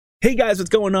Hey guys, what's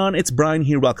going on? It's Brian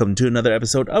here. Welcome to another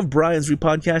episode of Brian's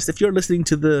Repodcast. If you're listening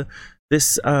to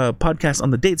this podcast on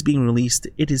the day it's being released,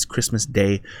 it is Christmas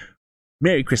Day.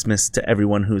 Merry Christmas to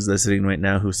everyone who's listening right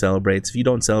now who celebrates. If you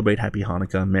don't celebrate, Happy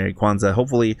Hanukkah, Merry Kwanzaa.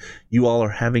 Hopefully you all are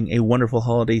having a wonderful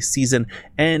holiday season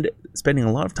and spending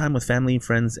a lot of time with family,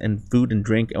 friends, and food and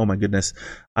drink. Oh my goodness.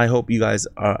 I hope you guys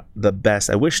are the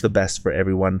best. I wish the best for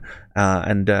everyone.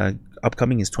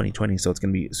 Upcoming is 2020, so it's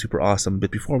going to be super awesome.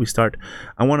 But before we start,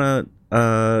 I want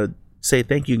to say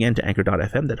thank you again to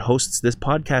Anchor.fm that hosts this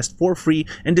podcast for free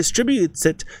and distributes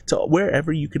it to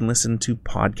wherever you can listen to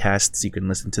podcasts. You can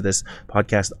listen to this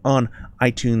podcast on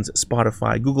iTunes,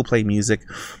 Spotify, Google Play Music,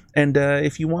 and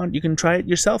if you want, you can try it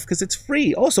yourself because it's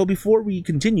free. Also, before we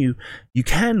continue, you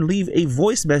can leave a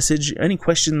voice message, any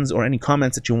questions or any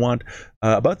comments that you want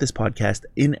about this podcast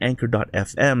in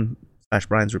Anchor.fm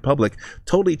 /Brian's Republic.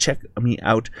 Totally check me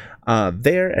out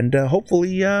there, and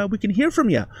hopefully we can hear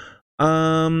from you.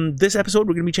 This episode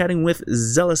we're going to be chatting with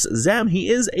Zealous Zam. He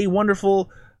is a wonderful,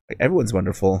 everyone's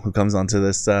wonderful who comes onto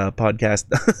this podcast,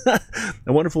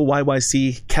 a wonderful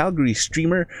YYC Calgary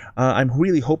streamer. I'm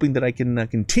really hoping that I can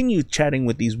continue chatting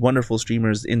with these wonderful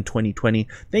streamers in 2020.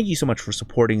 Thank you so much for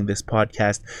supporting this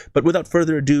podcast. But without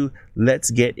further ado,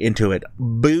 let's get into it.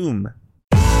 Boom.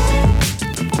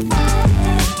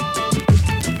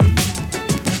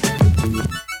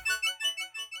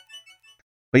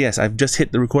 But yes, I've just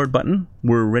hit the record button.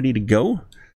 We're ready to go.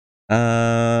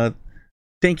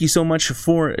 Thank you so much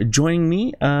for joining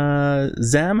me.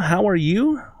 Zam, how are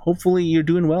you? Hopefully you're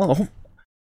doing well.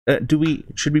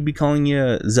 Should we be calling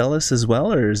you Zealous as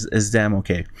well, or is Zam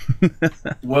okay?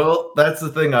 Well, that's the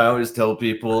thing I always tell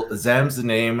people. Zam's the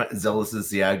name, Zealous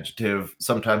is the adjective.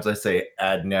 Sometimes I say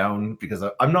adnoun because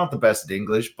I'm not the best at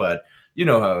English, but you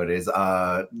know how it is.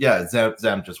 Yeah,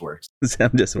 Zam just works.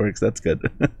 Zam just works. That's good.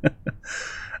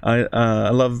 I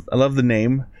love the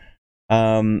name.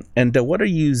 And what are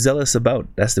you zealous about?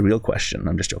 That's the real question.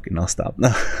 I'm just joking. I'll stop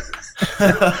now.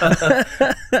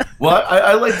 Well,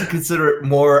 I like to consider it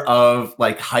more of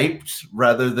like hyped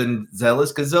rather than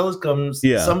zealous, because zealous comes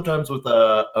sometimes with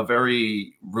a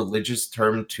very religious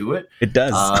term to it. It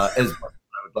does. As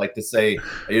I would like to say,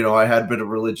 I had a bit of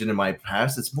religion in my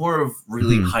past. It's more of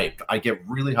really hyped. I get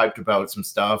really hyped about some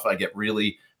stuff. I get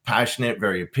really passionate,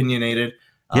 very opinionated.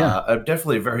 I'm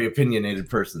definitely a very opinionated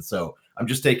person, so I'm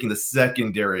just taking the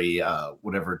secondary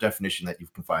whatever definition that you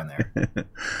can find there.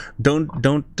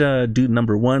 Don't do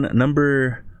number one.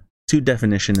 Number two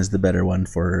definition is the better one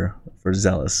for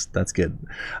zealous. That's good.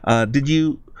 How did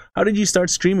you start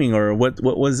streaming, or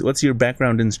what's your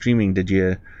background in streaming?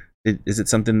 Is it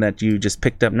something that you just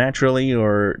picked up naturally,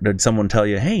 or did someone tell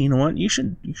you, hey, you know what, you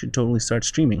should totally start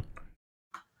streaming?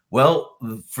 Well,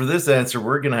 for this answer,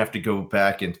 we're going to have to go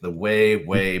back into the way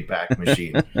back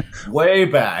machine. Way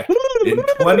back in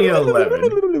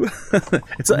 2011.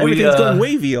 Everything's going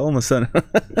wavy all of a sudden.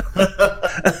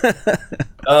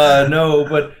 No,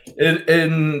 but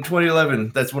in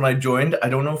 2011, that's when I joined. I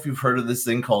don't know if you've heard of this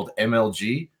thing called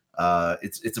MLG.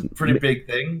 It's a pretty big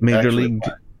thing. Major League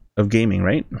of Gaming,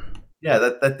 right? Yeah,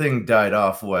 that thing died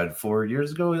off, 4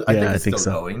 years ago? I think it's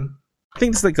still going. I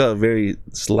think it's like a very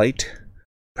slight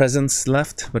presence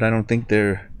left, but I don't think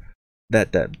they're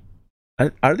that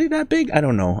are they that big? I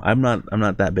don't know. I'm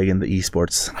not that big in the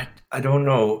esports. I don't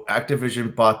know.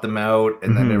 Activision bought them out,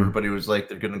 and then everybody was like,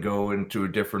 they're going to go into a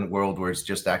different world where it's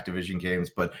just Activision games.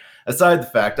 But aside the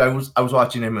fact, I was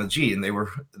watching MLG, and they were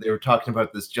talking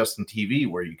about this Justin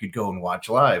TV where you could go and watch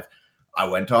live. I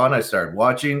went on. I started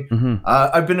watching.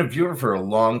 I've been a viewer for a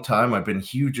long time. I've been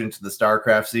huge into the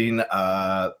StarCraft scene,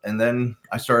 and then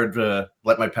I started to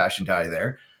let my passion die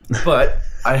there. But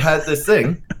I had this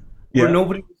thing where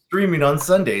nobody was streaming on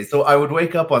Sundays, so I would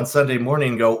wake up on Sunday morning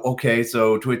and go, "Okay,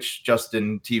 so Twitch,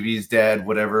 Justin TV's dead.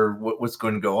 Whatever. What's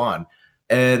going to go on?"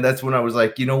 And that's when I was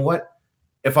like, you know what?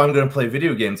 If I'm going to play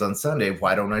video games on Sunday,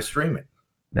 why don't I stream it?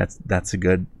 That's a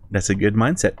good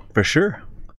mindset for sure.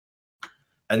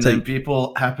 And then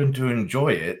people happen to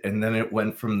enjoy it, and then it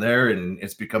went from there, and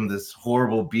it's become this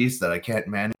horrible beast that I can't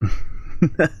manage.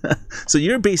 So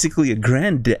you're basically a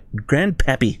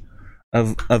grandpappy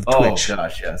of Twitch. Oh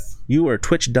gosh, yes. You are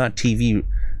Twitch.tv,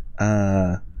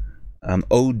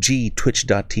 OG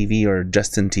Twitch.tv or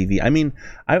Justin TV. I mean,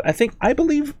 I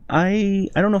believe I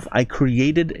don't know if I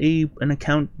created an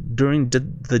account during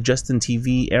the Justin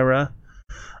TV era.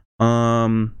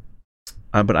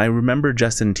 But I remember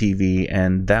Justin TV,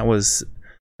 and that was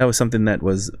something that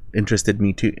was interested in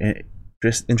me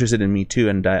too.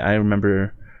 And I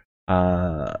remember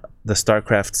the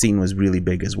StarCraft scene was really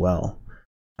big as well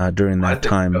during that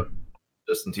time.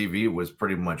 Justin TV was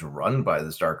pretty much run by the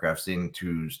StarCraft scene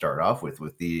to start off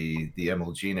with the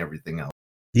MLG and everything else.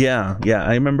 Yeah,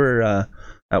 I remember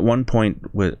at one point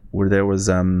where there was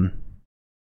I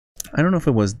don't know if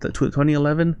it was the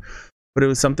 2011, but it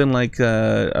was something like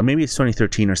maybe it's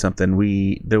 2013 or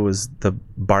something. There was the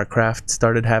Barcraft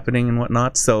started happening and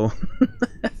whatnot, so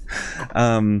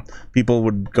people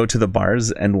would go to the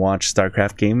bars and watch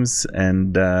StarCraft games,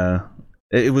 and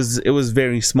it was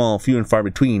very small, few and far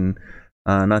between.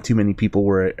 Not too many people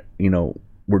were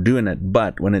doing it,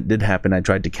 but when it did happen, I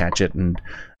tried to catch it, and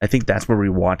I think that's where we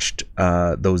watched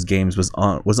those games was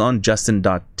on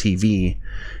Justin.tv.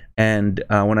 And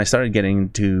when I started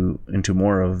getting into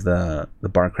more of the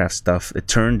Barcraft stuff, it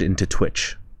turned into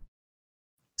Twitch.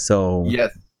 So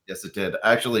yes, it did.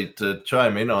 Actually, to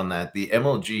chime in on that, the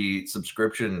MLG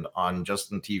subscription on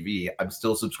Justin TV, I'm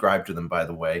still subscribed to them, by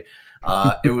the way.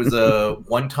 It was a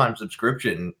one-time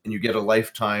subscription, and you get a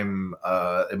lifetime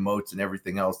emotes and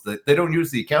everything else. They don't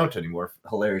use the account anymore,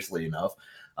 hilariously enough.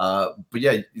 But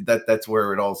yeah, that's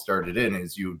where it all started.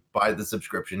 Is you buy the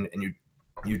subscription and you'd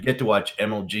get to watch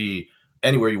MLG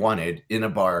anywhere you wanted, in a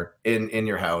bar, in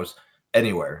your house,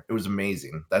 anywhere. It was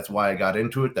amazing. That's why I got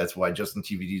into it. That's why Justin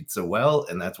TV did so well,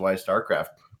 and that's why StarCraft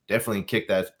definitely kicked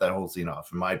that whole scene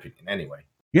off, in my opinion. Anyway.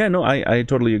 Yeah, no, I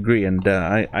totally agree, and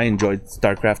I enjoyed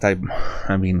StarCraft.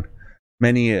 I mean,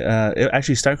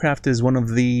 actually, StarCraft is one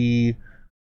of the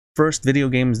first video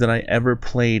games that I ever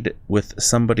played with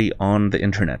somebody on the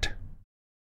internet.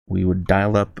 We would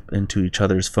dial up into each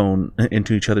other's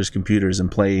computers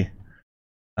and play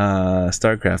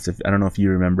StarCraft. I don't know if you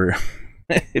remember,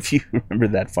 if you remember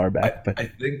that far back. But I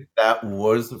think that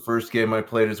was the first game I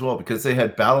played as well, because they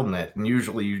had Battle.net, and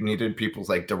usually you needed people's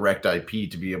like direct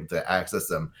IP to be able to access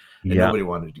them, and nobody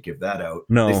wanted to give that out.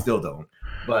 No, they still don't.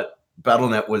 But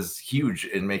Battle.net was huge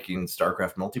in making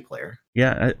StarCraft multiplayer.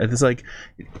 Yeah, it's like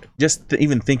just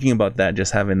even thinking about that,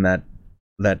 just having that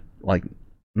like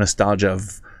nostalgia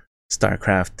of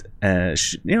StarCraft,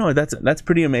 that's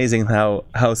pretty amazing how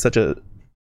such a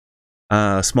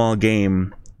small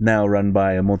game, now run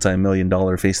by a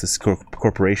multi-million-dollar faceless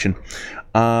corporation,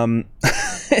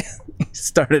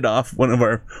 started off one of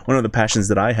the passions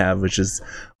that I have, which is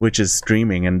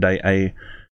streaming, and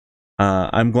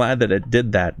I'm glad that it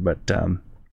did that. But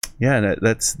yeah,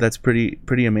 that's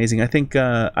pretty amazing. I think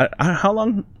how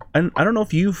long? I don't know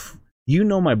if you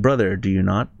know my brother. Do you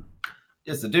not?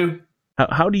 Yes, I do.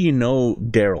 How do you know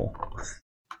Daryl?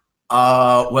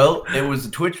 Well, it was a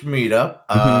Twitch meetup.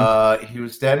 He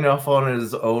was standing off on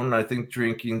his own, I think,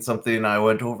 drinking something. I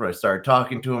went over, I started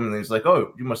talking to him, and he's like,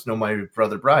 "Oh, you must know my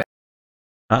brother Brian."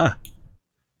 And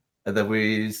then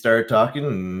we started talking,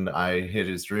 and I hit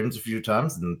his streams a few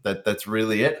times, and that's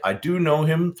really it. I do know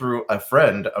him through a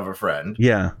friend of a friend.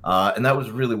 Yeah. And that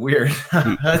was really weird.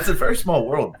 It's a very small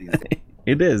world these days.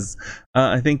 It is.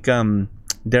 I think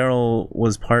Daryl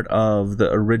was part of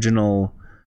the original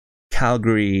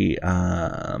Calgary.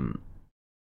 I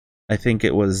think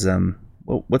it was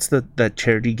what's that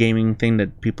charity gaming thing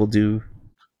that people do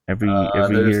every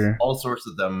year? All sorts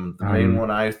of them. The main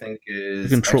one I think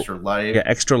is Extra Life. Yeah,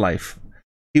 Extra Life.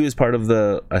 He was part of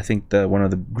one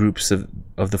of the groups of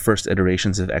the first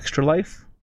iterations of Extra Life.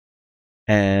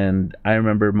 And I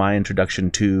remember my introduction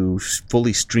to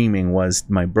fully streaming was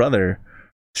my brother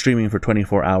streaming for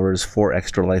 24 hours for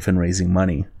Extra Life and raising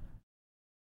money.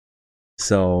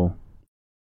 So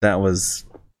that was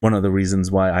one of the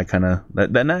reasons why I kind of...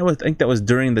 I think that was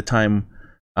during the time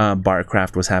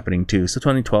Barcraft was happening too. So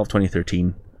 2012,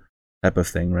 2013 type of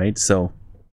thing, right? So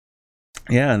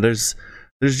yeah, there's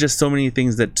just so many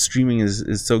things that streaming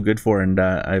is so good for, and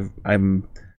I'm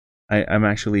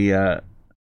actually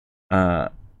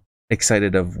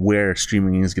excited of where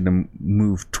streaming is going to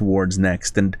move towards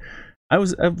next. And I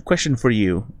have a question for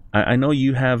you. I know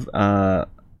you have a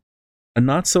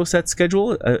not so set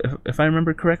schedule, if I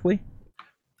remember correctly.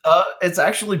 It's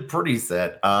actually pretty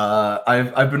set.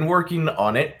 I've been working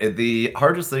on it. The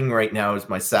hardest thing right now is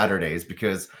my Saturdays,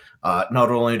 because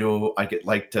not only do I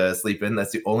like to sleep in,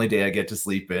 that's the only day I get to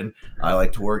sleep in. I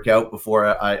like to work out before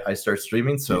I start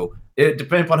streaming. So it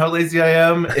depends on how lazy I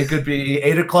am. It could be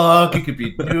 8 o'clock, it could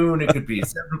be noon, it could be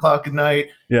 7 o'clock at night.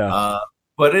 Yeah.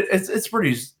 But it's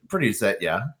pretty set,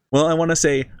 yeah. Well, I want to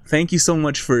say thank you so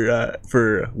much for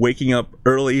waking up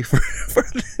early for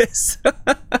this.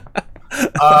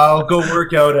 I'll go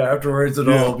work out afterwards, and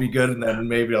I'll be good, and then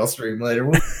maybe I'll stream later.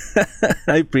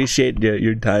 I appreciate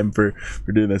your time for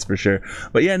doing this, for sure.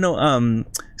 But yeah, no.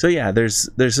 So yeah, there's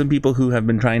some people who have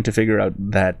been trying to figure out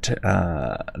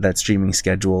that streaming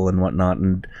schedule and whatnot,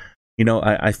 and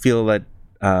I feel that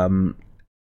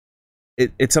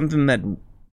it's something that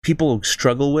people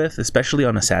struggle with, especially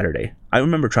on a Saturday. I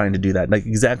remember trying to do that, like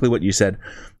exactly what you said.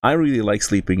 I really like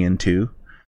sleeping in too,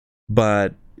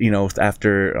 but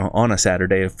after on a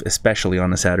Saturday, especially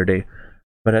on a Saturday.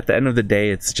 But at the end of the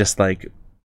day, it's just like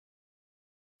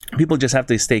people just have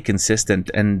to stay consistent.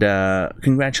 And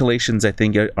congratulations, I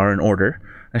think, are in order.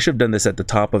 I should have done this at the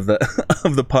top of the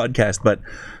of the podcast, but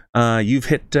you've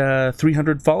hit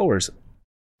 300 followers.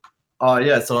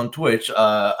 Yeah. So on Twitch,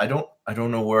 I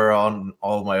don't know where on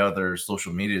all my other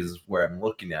social medias where I'm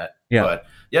looking at. Yeah. But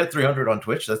yeah, 300 on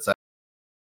Twitch. That's.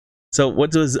 So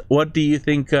what do you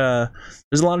think? There's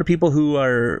a lot of people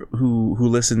who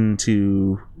listen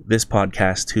to this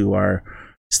podcast who are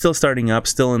still starting up,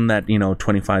 still in that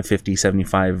 25, 50,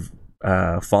 75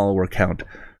 follower count.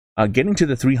 Getting to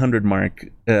the 300 mark,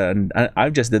 and I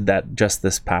just did that just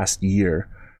this past year.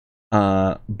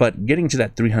 But getting to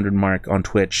that 300 mark on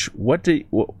Twitch, what do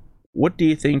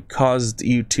you think caused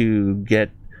you to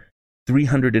get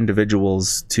 300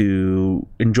 individuals to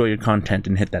enjoy your content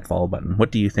and hit that follow button? What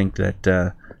do you think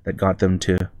that got them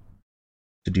to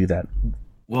do that?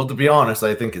 Well, to be honest,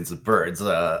 I think it's the birds.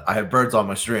 I have birds on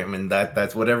my stream, and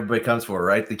that's what everybody comes for,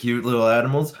 right? The cute little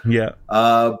animals. Yeah.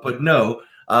 But no.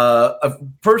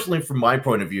 Personally, from my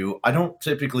point of view, I don't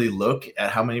typically look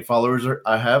at how many followers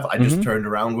I have. I just turned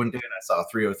around one day and I saw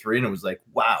 303, and it was like,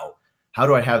 wow, how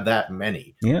do I have that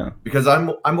many? Yeah. Because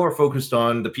I'm more focused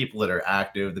on the people that are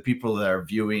active, the people that are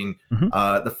viewing.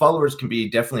 The followers can be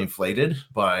definitely inflated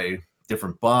by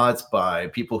different bots, by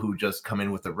people who just come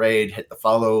in with the raid, hit the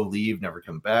follow, leave, never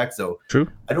come back. So true.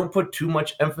 I don't put too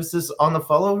much emphasis on the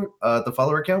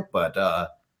follower count, but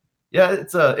yeah,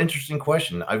 it's an interesting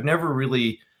question. I've never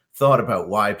really thought about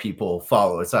why people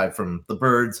follow, aside from the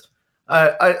birds.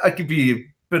 I could be a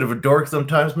bit of a dork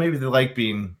sometimes. Maybe they like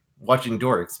watching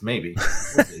dorks. Maybe.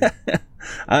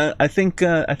 I think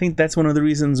that's one of the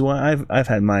reasons why I've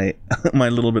had my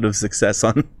little bit of success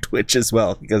on Twitch as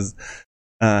well, because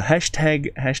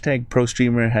hashtag pro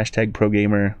streamer, hashtag pro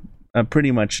gamer.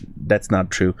 Pretty much that's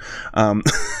not true.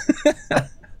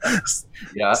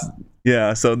 Yeah.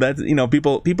 Yeah, so that's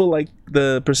people like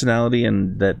the personality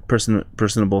and that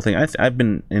personable thing. I've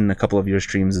been in a couple of your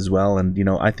streams as well, and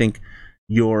I think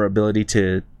your ability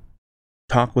to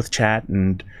talk with chat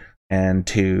and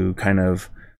to kind of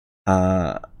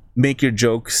make your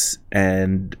jokes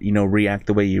and react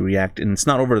the way you react, and it's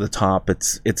not over the top.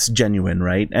 It's genuine,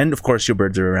 right? And of course, your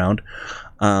birds are around.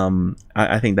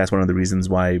 I think that's one of the reasons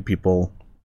why people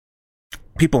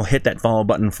hit that follow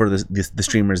button for the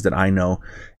streamers that I know,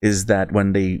 is that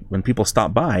when people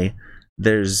stop by,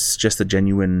 there's just a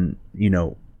genuine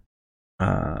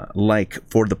like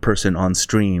for the person on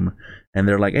stream, and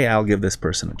they're like, hey, I'll give this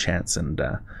person a chance. And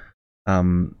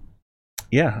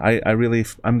yeah,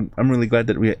 I'm really glad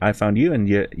that I found you, and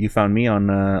you found me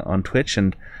on Twitch.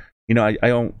 And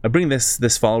I bring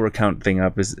this follower count thing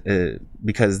up is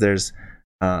because there's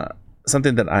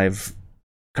something that I've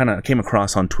kind of came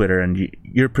across on Twitter, and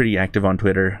you're pretty active on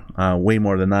Twitter, way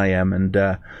more than I am, and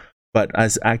but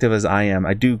as active as I am,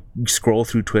 I do scroll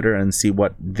through Twitter and see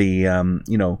what the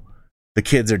the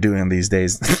kids are doing these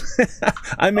days.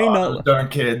 I may not, darn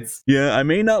kids. Yeah, I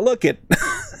may not look it,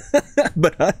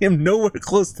 but I am nowhere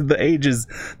close to the ages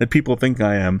that people think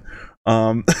I am,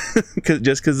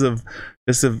 because of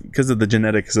the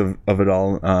genetics of it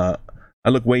all. I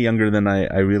look way younger than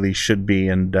I really should be,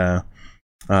 and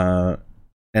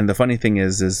the funny thing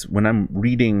is when I'm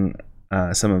reading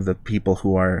some of the people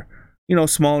who are,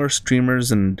 smaller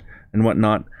streamers and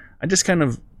whatnot, I just kind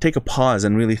of take a pause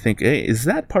and really think, hey, is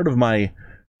that part of my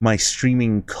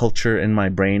streaming culture in my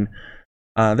brain?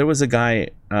 There was a guy,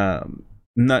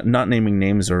 not naming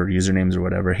names or usernames or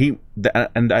whatever.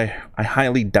 I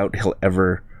highly doubt he'll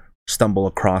ever stumble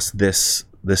across this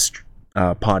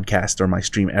podcast or my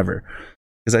stream ever,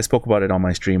 because I spoke about it on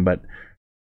my stream, but.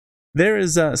 There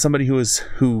is somebody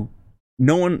who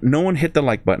no one hit the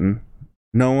like button,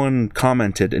 no one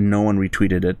commented, and no one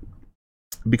retweeted it,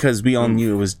 because we all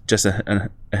knew it was just it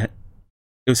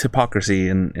was hypocrisy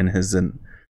in his, and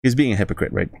he's being a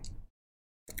hypocrite, right?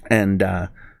 And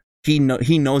he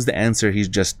knows the answer. He's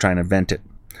just trying to vent it,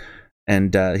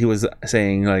 and he was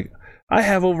saying like, I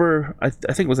have over I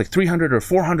think it was like 300 or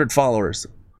 400 followers.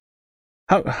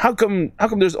 How come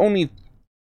there's only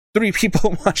 3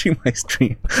 people watching my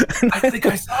stream? I think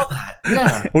I saw that.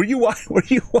 Yeah. Were you?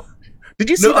 Did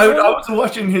you see? No, I was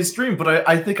watching his stream, but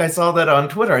I think I saw that on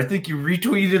Twitter. I think you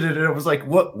retweeted it, and I was like,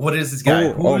 "What is this guy?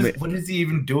 What is he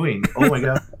even doing?" Oh my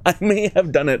god! I may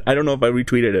have done it. I don't know if I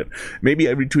retweeted it. Maybe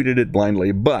I retweeted it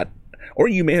blindly, or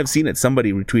you may have seen it.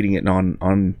 Somebody retweeting it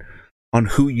on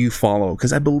who you follow,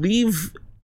 because I believe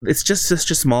it's just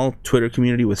such a small Twitter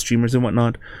community with streamers and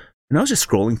whatnot. And I was just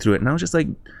scrolling through it, and I was just like,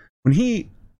 when he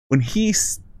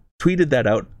tweeted that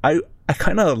out, I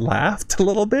kind of laughed a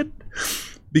little bit,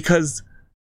 because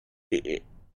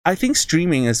I think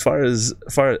streaming, as far as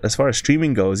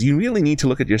streaming goes, you really need to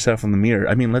look at yourself in the mirror.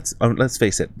 I mean, let's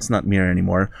face it, it's not mirror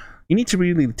anymore. You need to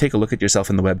really take a look at yourself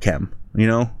in the webcam, you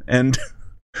know, and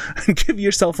give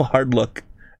yourself a hard look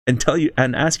and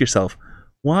ask yourself,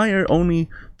 why are only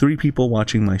 3 people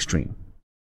watching my stream?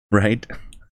 Right?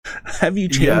 Have you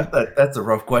changed? Yeah, that's a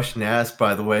rough question to ask,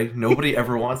 by the way. Nobody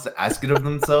ever wants to ask it of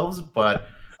themselves, but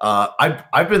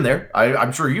I've been there.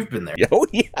 I'm sure you've been there. Oh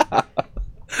yeah.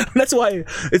 That's why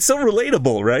it's so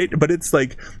relatable, right? But it's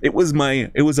like it was a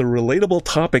relatable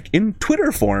topic in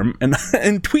Twitter form and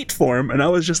in tweet form, and I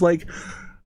was just like,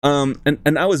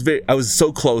 and I was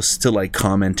so close to like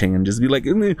commenting and just be like,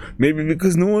 maybe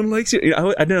because no one likes you.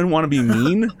 I didn't want to be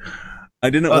mean. I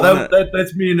didn't want to.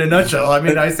 That's me in a nutshell. I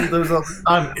mean, I see those all the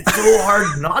time. It's so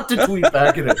hard not to tweet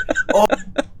back at it. Oh.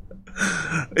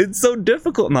 It's so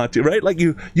difficult not to, right? Like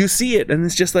you see it, and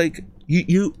it's just like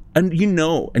you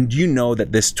know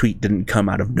that this tweet didn't come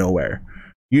out of nowhere.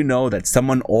 You know that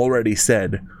someone already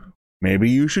said, maybe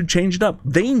you should change it up.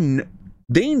 They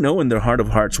know in their heart of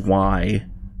hearts why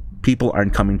people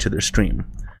aren't coming to their stream.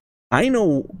 I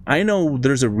know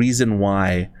there's a reason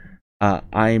why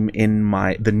I'm in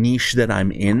the niche that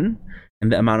I'm in,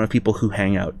 and the amount of people who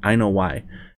hang out. I know why.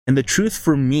 And the truth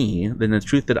for me, then the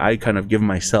truth that I kind of give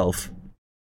myself,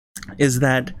 is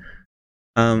that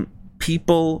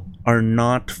people are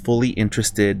not fully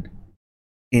interested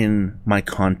in my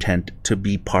content to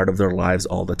be part of their lives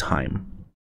all the time.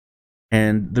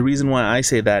 And the reason why I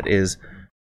say that is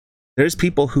there's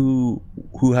people who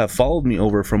have followed me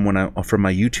over from from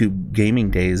my YouTube gaming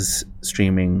days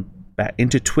streaming back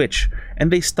into Twitch,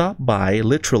 and they stop by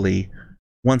literally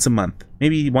once a month,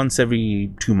 maybe once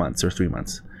every 2 months or 3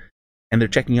 months. And they're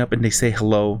checking up and they say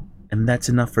hello, and that's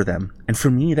enough for them. And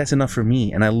for me, that's enough for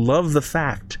me. And I love the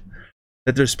fact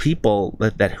that there's people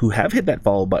that who have hit that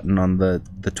follow button on the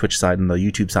Twitch side and the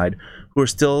YouTube side who are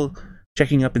still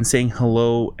checking up and saying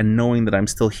hello and knowing that I'm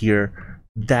still here.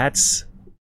 That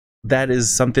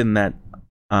is something that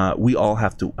we all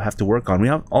have to work on. We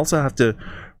also have to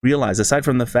realize, aside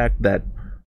from the fact that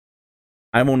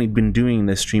I've only been doing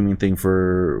this streaming thing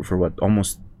for what,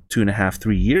 almost 2.5,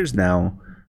 3 years now,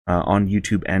 on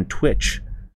YouTube and Twitch,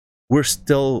 we're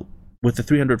still, with the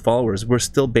 300 followers, we're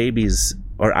still babies,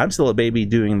 or I'm still a baby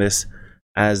doing this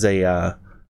as a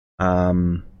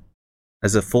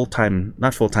full-time,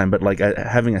 not full-time, but like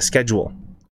having a schedule,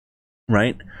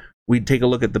 right? We take a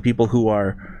look at the people who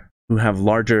have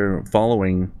larger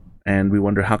following, and we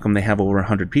wonder how come they have over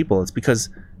 100 people. It's because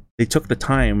they took the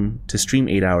time to stream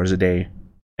 8 hours a day,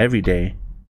 every day,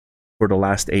 for the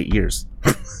last 8 years.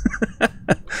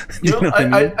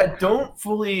 I don't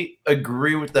fully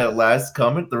agree with that last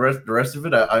comment. The rest of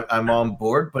it, I'm on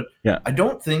board, but yeah. I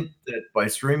don't think that by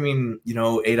streaming,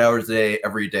 8 hours a day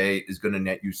every day is going to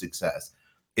net you success.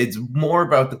 It's more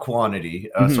about the quantity,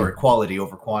 quality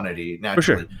over quantity,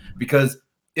 naturally. For sure. Because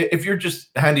if you're just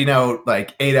handing out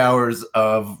like 8 hours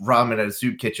of ramen at a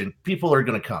soup kitchen, people are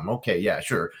going to come. Okay, yeah,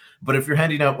 sure. But if you're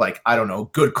handing out, like, I don't know,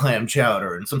 good clam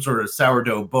chowder and some sort of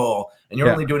sourdough bowl, and you're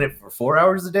only doing it for 4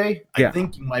 hours a day, I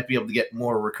think you might be able to get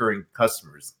more recurring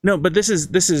customers. No, but this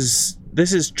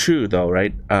is true though,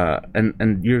 right?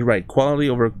 And you're right. Quality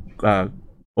over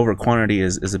quantity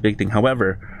is a big thing.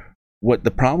 However, what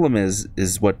the problem is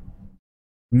what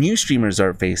new streamers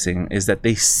are facing is that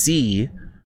they see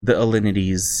the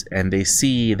Alinities and they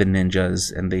see the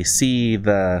Ninjas and they see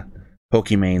the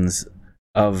Pokemanes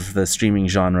of the streaming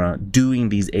genre doing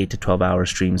these 8 to 12 hour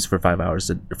streams for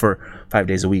 5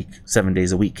 days a week, 7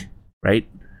 days a week, right?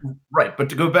 Right, but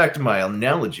to go back to my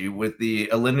analogy with the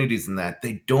Alinities and that,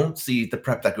 they don't see the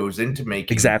prep that goes into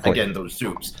making, again, those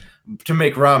soups. To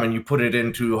make ramen, you put it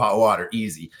into hot water,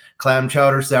 easy. Clam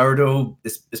chowder, sourdough,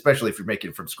 especially if you're making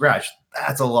it from scratch,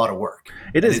 that's a lot of work.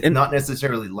 It is. It's not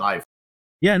necessarily live.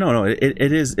 Yeah, no, it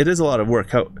is a lot of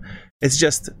work. It's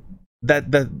just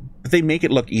that they make it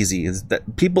look easy. Is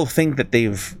that people think that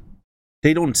they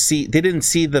didn't see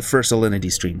the first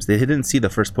Alinity streams, they didn't see the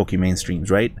first Pokemon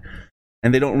streams, right?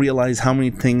 And they don't realize how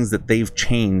many things that they've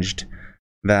changed,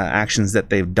 the actions that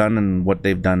they've done and what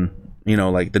they've done.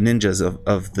 Like the ninjas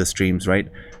of the streams, right?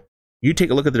 You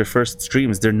take a look at their first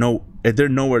streams; they're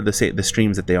nowhere the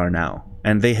streams that they are now,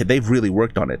 and they've really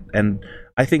worked on it. And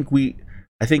I think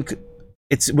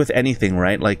it's with anything,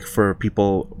 right? Like for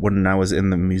people, when I was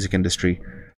in the music industry,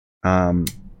 I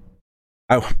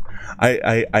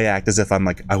I act as if I'm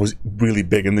like I was really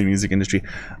big in the music industry.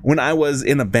 When I was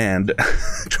in a band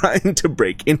trying to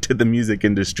break into the music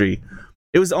industry,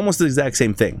 it was almost the exact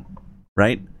same thing,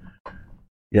 right?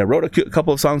 Yeah, wrote a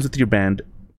couple of songs with your band,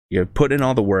 you put in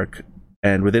all the work,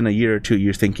 and within a year or two,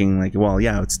 you're thinking like, well,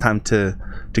 yeah, it's time to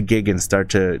gig and start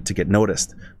to get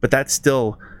noticed. But that's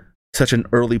still such an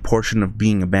early portion of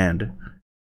being a band.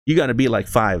 You got to be like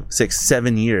 5, 6,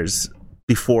 7 years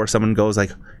before someone goes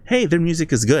like, hey, their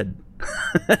music is good.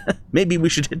 Maybe we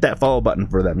should hit that follow button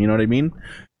for them. You know what I mean?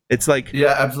 It's like,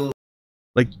 yeah, absolutely.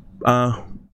 Like,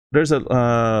 there's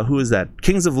a who is that?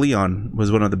 Kings of Leon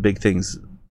was one of the big things.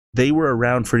 They were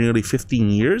around for nearly 15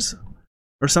 years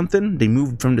or something. They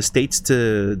moved from the States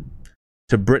to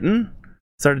Britain,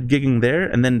 started gigging there,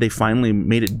 and then they finally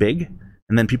made it big.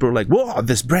 And then people were like, whoa,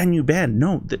 this brand new band.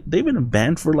 No, they've been a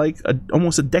band for like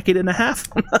almost a decade and a half.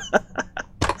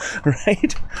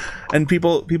 Right? And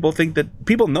people think that,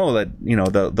 people know that, you know,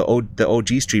 the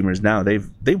OG streamers now, they've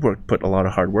put a lot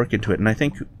of hard work into it. And I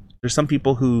think there's some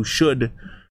people who should,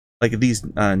 like these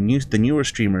the newer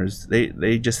streamers,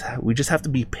 we just have to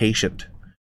be patient,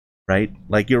 right?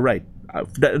 Like, you're right.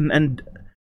 And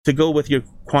to go with your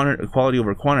quality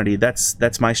over quantity,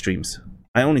 that's my streams.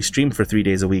 I only stream for 3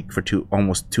 days a week for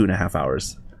almost 2.5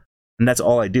 hours, and that's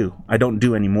all I do. I don't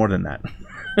do any more than that.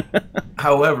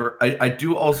 However, I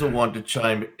do also want to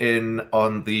chime in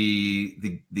on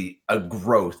the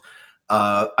growth.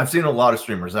 I've seen a lot of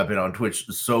streamers. I've been on Twitch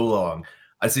so long.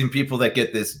 I've seen people that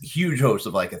get this huge host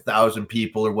of like 1,000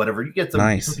 people or whatever. You get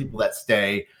some people that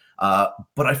stay,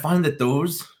 but I find that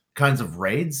those kinds of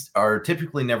raids are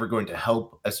typically never going to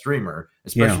help a streamer,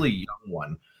 especially a young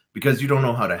one, because you don't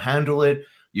know how to handle it.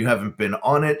 You haven't been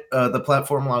on it, the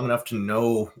platform long enough to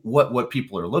know what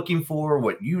people are looking for,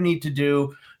 what you need to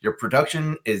do. Your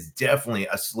production is definitely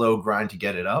a slow grind to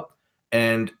get it up,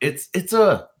 and it's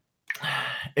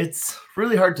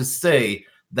really hard to say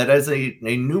that as a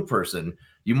new person,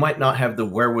 you might not have the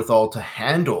wherewithal to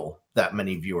handle that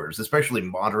many viewers, especially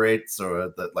moderates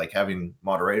or like having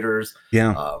moderators,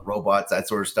 robots, that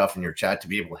sort of stuff in your chat to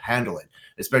be able to handle it,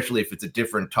 especially if it's a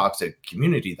different toxic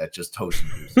community that just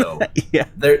hosted you. So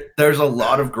there's a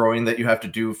lot of growing that you have to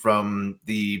do from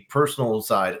the personal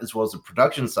side as well as the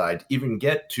production side, even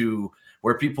get to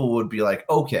where people would be like,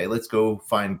 okay, let's go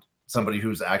find somebody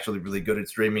who's actually really good at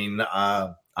streaming.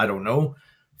 I don't know,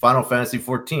 Final Fantasy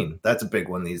 14. That's a big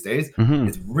one these days. Mm-hmm.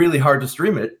 It's really hard to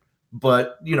stream it.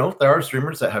 But, you know, there are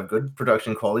streamers that have good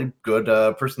production quality, good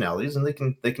personalities, and they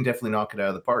can definitely knock it out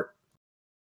of the park.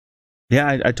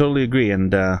 Yeah, I totally agree.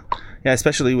 And,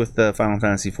 especially with the Final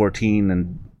Fantasy 14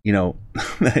 and, you know,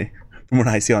 from what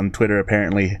I see on Twitter,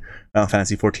 apparently Final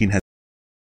Fantasy 14 has...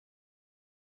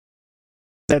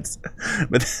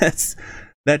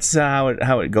 That's how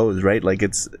it goes, right? Like,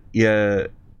 it's...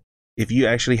 if you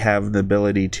actually have the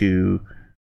ability to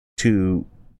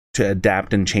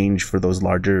adapt and change for those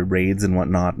larger raids and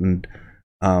whatnot, and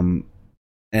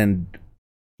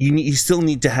you still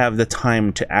need to have the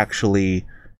time to actually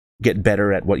get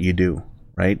better at what you do,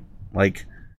 right? Like,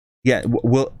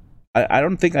 I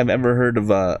don't think I've ever heard of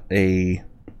a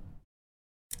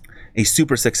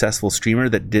super successful streamer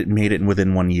that made it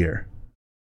within 1 year,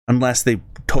 unless they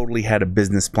totally had a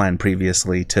business plan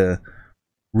previously to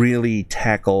really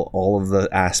tackle all of the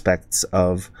aspects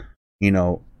of, you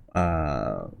know,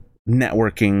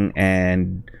 networking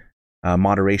and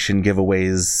moderation,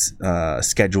 giveaways,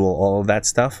 schedule, all of that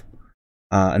stuff,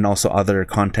 and also other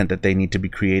content that they need to be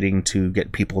creating to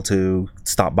get people to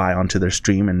stop by onto their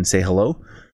stream and say hello.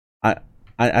 I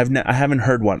haven't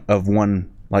heard one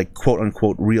like quote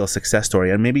unquote real success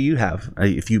story, and maybe you have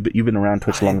if you've been around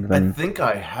Twitch longer than... I think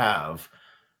I have.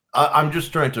 I'm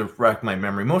just trying to rack my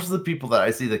memory. Most of the people that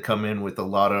I see that come in with a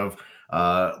lot of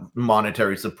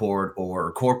monetary support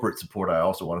or corporate support, I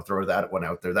also want to throw that one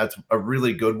out there. That's a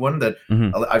really good one that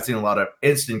I've seen a lot of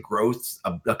instant growth.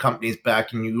 A company's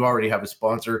backing you already have a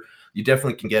sponsor. You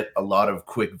definitely can get a lot of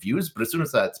quick views, but as soon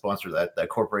as that sponsor, that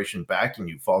corporation backing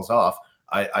you falls off,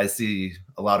 I see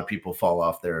a lot of people fall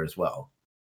off there as well.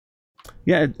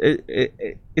 Yeah,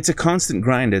 it's a constant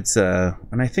grind. It's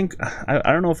and I think I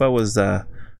don't know if I was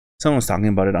someone was talking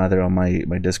about it either on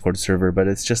my Discord server, but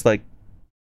it's just like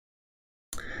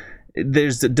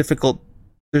there's difficult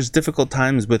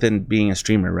times within being a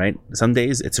streamer, right? Some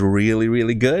days it's really,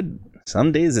 really good.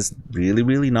 Some days it's really,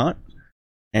 really not.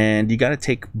 And you got to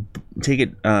take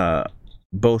it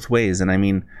both ways. And I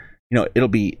mean, you know, it'll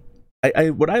be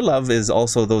what I love is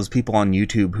also those people on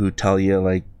YouTube who tell you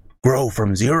like grow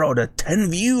from 0 to 10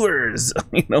 viewers,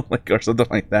 you know, like, or something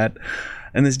like that.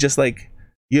 And it's just like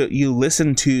you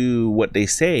listen to what they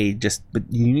say, but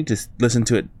you need to listen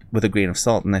to it with a grain of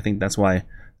salt, and I think that's why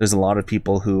there's a lot of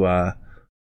people who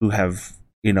have,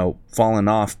 you know, fallen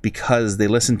off because they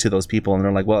listen to those people and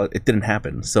they're like, well, it didn't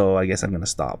happen, so I guess I'm going to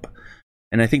stop.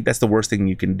 And I think that's the worst thing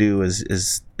you can do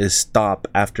is stop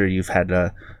after you've had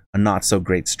a not so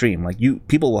great stream. Like,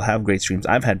 people will have great streams.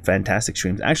 I've had fantastic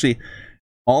streams. Actually,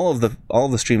 all of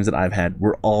the streams that I've had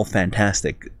were all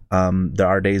fantastic. There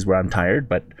are days where I'm tired,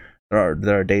 but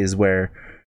there are days where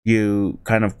you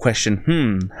kind of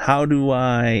question, how do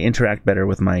I interact better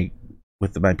with my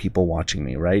people watching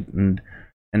me, right? And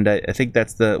I think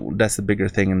that's the bigger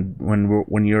thing. And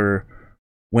when you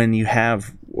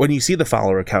see the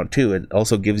follower count too, it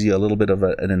also gives you a little bit of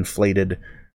an inflated.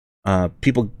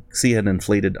 People see an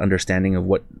inflated understanding of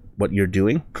what you're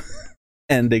doing,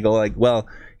 and they go like, well,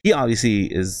 he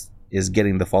obviously is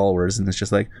getting the followers, and it's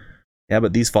just like, yeah,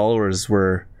 but these followers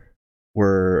were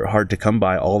hard to come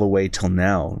by all the way till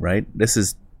now, right? This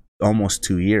is almost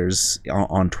 2 years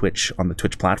on Twitch, on the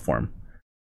Twitch platform,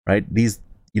 right? These,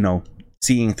 you know,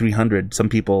 seeing 300, some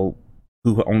people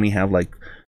who only have like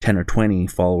 10 or 20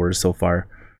 followers so far,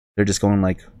 they're just going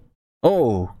like,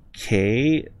 oh,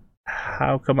 okay,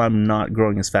 how come I'm not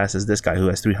growing as fast as this guy who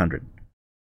has 300?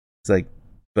 It's like,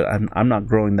 but I'm not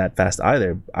growing that fast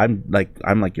either. I'm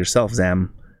like yourself,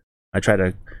 Zam. I try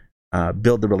to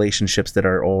build the relationships that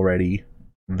are already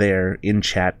there in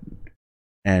chat,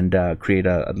 and create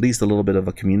at least a little bit of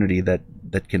a community that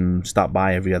can stop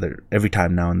by every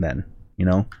time now and then, you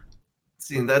know.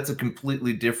 See, that's a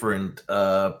completely different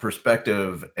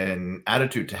perspective and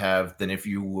attitude to have than if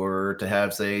you were to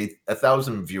have, say,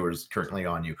 1,000 viewers currently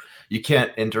on you. You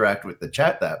can't interact with the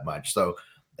chat that much. So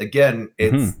again,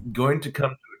 it's going to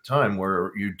come to a time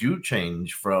where you do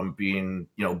change from being,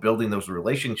 you know, building those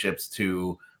relationships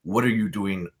to what are you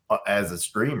doing as a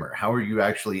streamer? How are you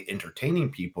actually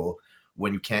entertaining people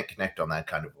when you can't connect on that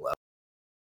kind of level?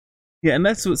 Yeah, and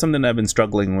that's something I've been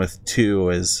struggling with too,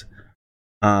 is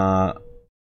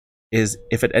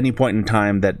if at any point in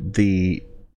time that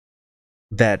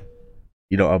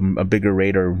you know, a bigger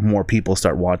rate or more people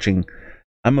start watching,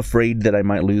 I'm afraid that I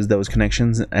might lose those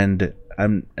connections, and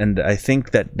I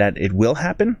think that it will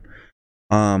happen,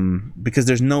 because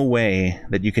there's no way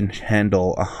that you can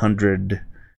handle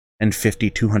 150,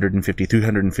 250,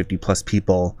 350 plus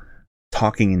people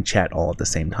talking in chat all at the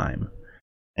same time.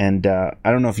 And I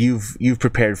don't know if you've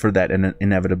prepared for that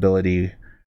inevitability,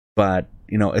 but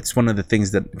you know, it's one of the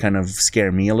things that kind of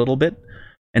scare me a little bit.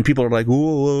 And people are like,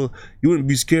 "Whoa, you wouldn't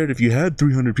be scared if you had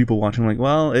 300 people watching." I'm like,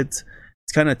 well, it's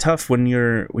kind of tough when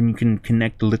you can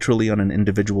connect literally on an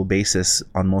individual basis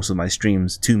on most of my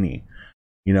streams to me.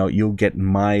 You know, you'll get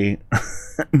my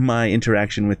my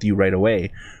interaction with you right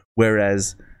away,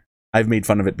 whereas I've made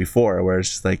fun of it before, where it's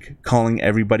just like calling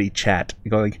everybody chat.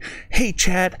 You go like, "Hey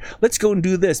chat, let's go and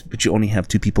do this," but you only have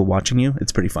 2 people watching you.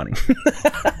 It's pretty funny.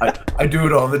 I do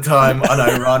it all the time,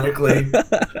 unironically.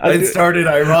 It started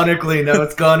ironically, now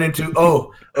it's gone into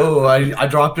I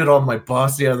dropped it on my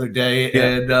boss the other day,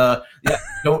 and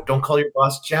don't call your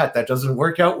boss chat. That doesn't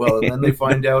work out well. And then they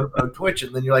find out about Twitch,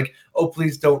 and then you're like, oh,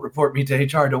 please don't report me to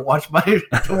HR. Don't watch my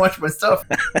stuff.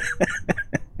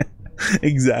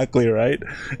 Exactly right.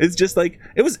 It's just like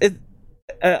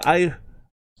I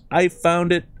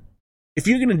found it, if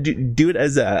you're gonna do it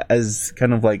as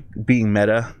kind of like being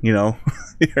meta, you know,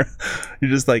 you're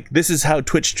just like, this is how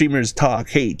Twitch streamers talk.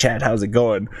 Hey chat, how's it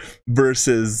going?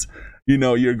 Versus, you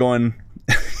know, you're going,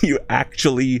 you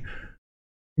actually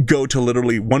go to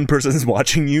literally one person's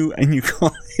watching you and you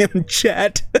call him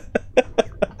chat.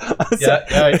 Yeah,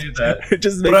 I do that.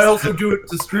 But I also do it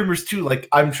to streamers too. Like,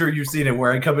 I'm sure you've seen it,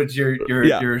 where I come into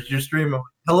your stream.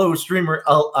 Hello, streamer.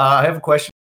 I have a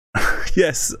question.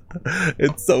 Yes,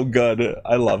 it's so good.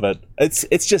 I love it.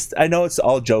 It's just, I know it's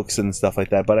all jokes and stuff like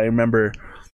that, but I remember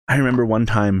one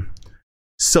time.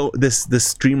 So this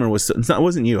streamer it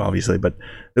wasn't you obviously, but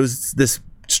it was this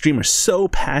streamer so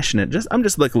passionate. I'm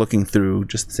just like looking through,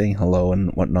 just saying hello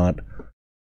and whatnot.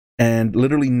 And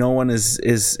literally no one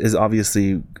is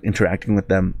obviously interacting with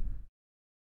them.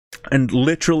 And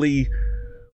literally,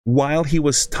 while he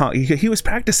was he was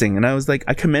practicing, and I was like,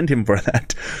 I commend him for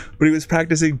that. But he was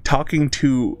practicing talking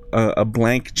to a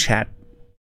blank chat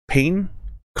pane,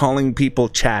 calling people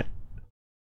chat.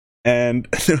 And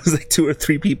there was like 2 or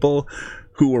 3 people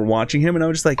who were watching him, and I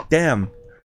was just like, damn,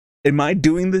 am I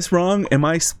doing this wrong?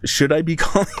 Should I be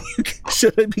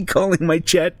calling my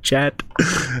chat?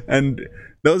 And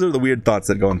those are the weird thoughts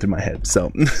that go into my head.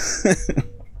 So,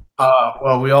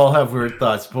 well, we all have weird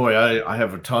thoughts. Boy, I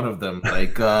have a ton of them.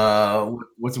 Like,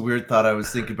 what's a weird thought I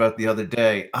was thinking about the other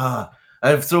day? I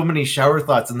have so many shower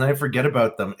thoughts, and then I forget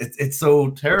about them. It's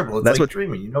so terrible. It's like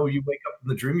dreaming. You know, you wake up in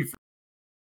the dream.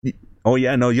 Oh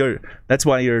yeah, no, that's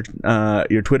why your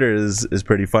Twitter is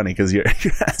pretty funny, because you're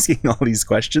asking all these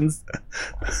questions.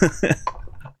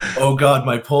 Oh God,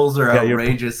 my polls are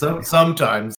outrageous.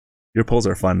 Sometimes your polls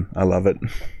are fun. I love it.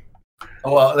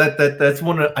 Oh, well, that's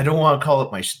one. I don't want to call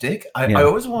it my shtick. I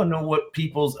always want to know what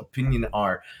people's opinion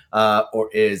are, or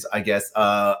is. I guess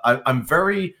I'm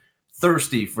very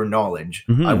thirsty for knowledge.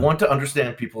 Mm-hmm. I want to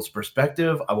understand people's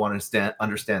perspective. I want to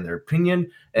understand their opinion,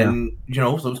 and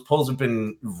those polls have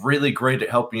been really great at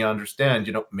helping me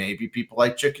understand. Maybe people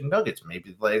like chicken nuggets,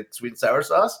 maybe they like sweet and sour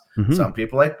sauce. Mm-hmm. Some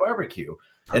people like barbecue,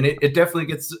 and it definitely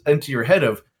gets into your head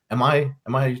of, am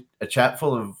I a chat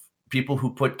full of people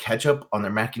who put ketchup on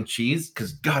their mac and cheese?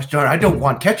 Because gosh darn, I don't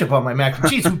want ketchup on my mac and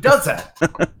cheese. Who does that?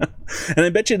 And I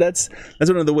bet you that's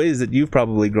one of the ways that you've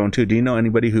probably grown too. Do you know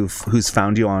anybody who's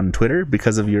found you on Twitter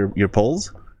because of your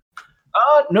polls?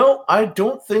 No, I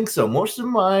don't think so. Most of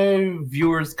my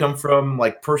viewers come from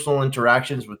like personal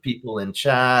interactions with people in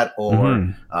chat,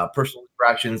 or personal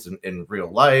interactions in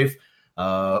real life.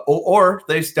 Or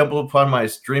they stumble upon my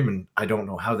stream, and I don't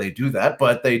know how they do that,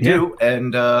 but they do.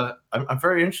 And I'm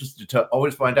very interested to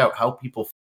always find out how people.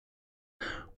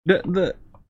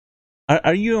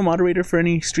 Are you a moderator for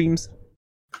any streams?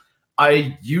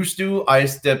 I used to. I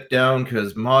stepped down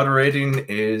because moderating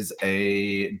is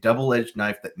a double-edged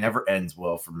knife that never ends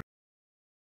well for me.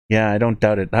 Yeah, I don't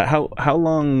doubt it. How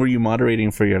long were you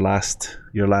moderating for your last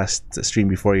stream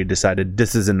before you decided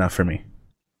this is enough for me?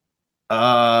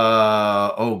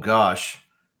 Oh gosh,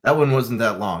 that one wasn't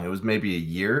that long. It was maybe a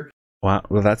year. Wow,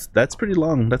 well that's pretty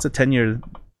long. That's a tenure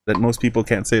that most people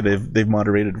can't say they've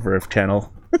moderated for a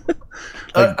channel.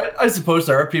 I suppose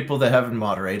there are people that haven't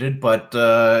moderated, but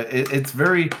it's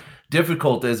very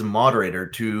difficult as a moderator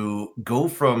to go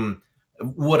from.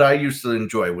 What I used to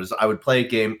enjoy was I would play a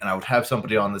game and I would have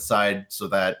somebody on the side, so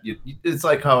that it's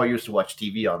like how I used to watch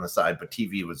TV on the side, but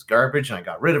TV was garbage and I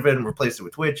got rid of it and replaced it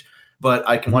with Twitch. But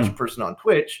I can watch a person on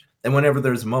Twitch, and whenever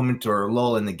there's a moment or a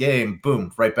lull in the game,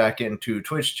 boom, right back into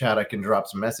Twitch chat, I can drop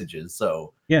some messages.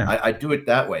 So yeah, I do it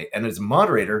that way. And as a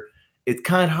moderator, it's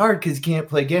kind of hard because you can't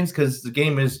play games because the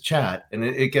game is chat, and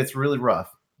it gets really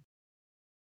rough.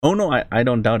 Oh no, I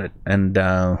don't doubt it. And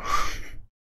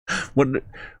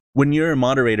when you're a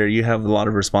moderator, you have a lot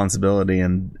of responsibility,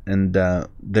 and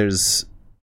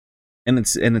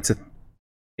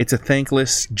it's a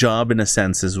thankless job in a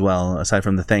sense as well, aside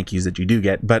from the thank yous that you do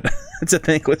get. But it's a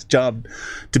thankless job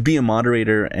to be a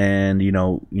moderator, and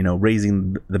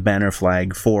raising the banner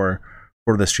flag for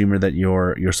the streamer that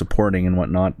you're supporting and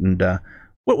whatnot. And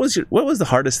what was the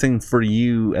hardest thing for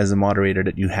you as a moderator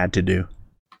that you had to do?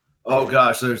 Oh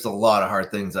gosh, there's a lot of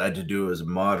hard things I had to do as a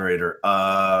moderator.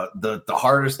 The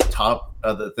hardest top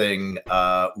of the thing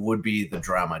would be the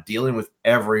drama, dealing with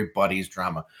everybody's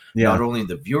drama. Yeah. Not only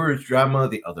the viewers' drama,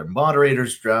 the other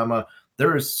moderators' drama.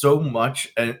 There is so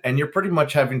much, and you're pretty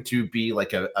much having to be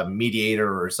like a mediator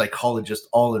or a psychologist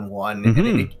all in one, and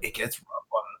it gets rough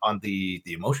on the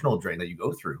emotional drain that you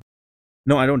go through.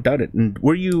 No, I don't doubt it. And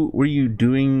were you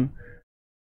doing?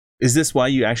 Is this why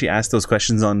you actually asked those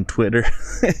questions on Twitter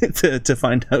to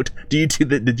find out? Did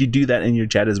you do that in your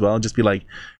chat as well? Just be like,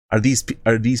 are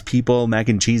these people mac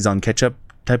and cheese on ketchup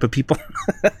type of people?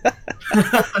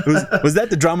 was that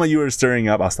the drama you were stirring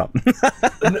up? I'll stop.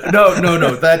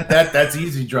 No. That's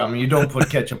easy drama. You don't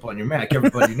put ketchup on your Mac.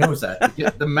 Everybody knows that.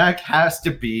 The Mac has to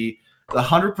be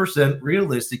 100%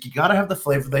 realistic. You got to have the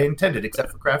flavor they intended,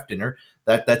 except for Kraft Dinner.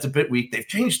 That's a bit weak. They've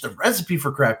changed the recipe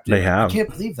for Kraft Dinner. They have. I can't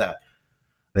believe that.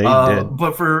 They did.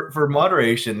 But for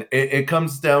moderation, it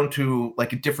comes down to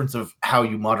like a difference of how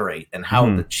you moderate and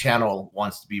how the channel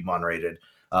wants to be moderated.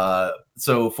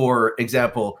 So for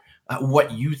example,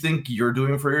 what you think you're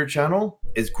doing for your channel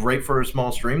is great for a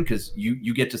small stream because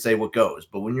you get to say what goes.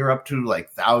 But when you're up to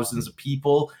like thousands of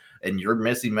people and you're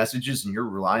missing messages and you're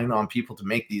relying on people to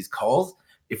make these calls,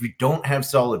 if you don't have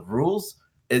solid rules,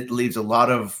 it leaves a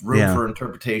lot of room for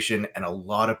interpretation, and a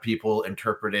lot of people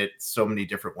interpret it so many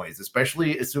different ways,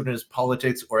 especially as soon as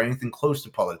politics or anything close to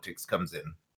politics comes in.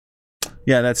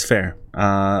 Yeah, that's fair.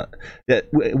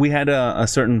 We had a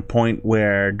certain point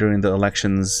where during the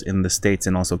elections in the States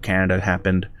and also Canada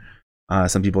happened,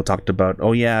 some people talked about,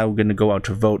 oh yeah, we're going to go out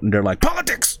to vote, and they're like,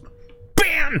 politics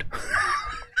banned.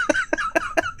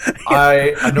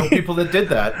 I know people that did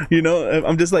that.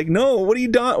 I'm just like, no, what are you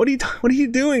doing? What are you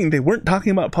doing? They weren't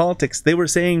talking about politics. They were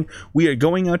saying we are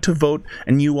going out to vote,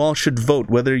 and you all should vote,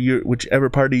 whichever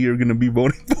party you're going to be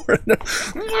voting for.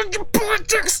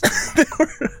 Politics. They were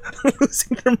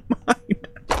losing their mind.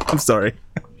 I'm sorry.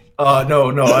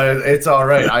 It's all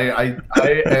right. I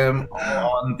am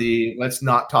on the let's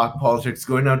not talk politics.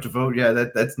 Going out to vote, yeah,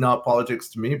 that's not politics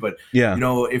to me. But Yeah.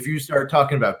 if you start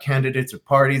talking about candidates or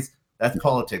parties, that's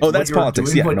politics. Oh, that's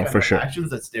politics. Yeah, no, for sure.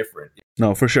 Actions, that's different.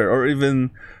 No, for sure. Or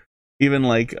even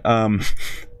like and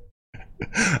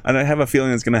I have a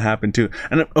feeling it's going to happen too.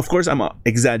 And of course, I'm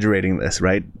exaggerating this,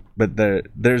 right? But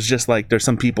there's just like there's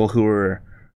some people who are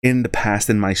in the past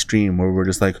in my stream where we're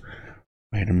just like,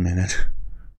 wait a minute.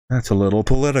 That's a little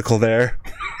political there.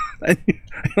 I'm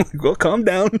like, well, calm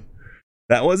down.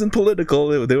 That wasn't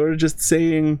political. They were just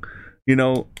saying,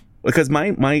 because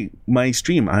my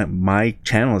stream, my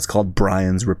channel is called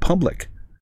Brian's Republic,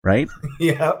 right?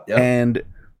 Yeah. And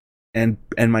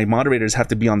my moderators have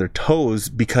to be on their toes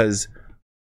because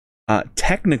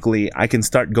technically I can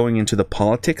start going into the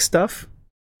politics stuff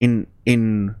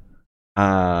in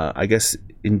I guess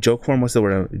in joke form. What's the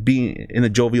word? Being in a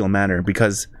jovial manner,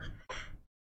 because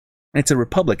it's a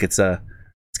republic. It's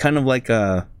kind of like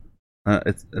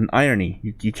it's an irony.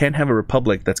 You can't have a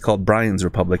republic that's called Brian's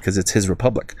Republic because it's his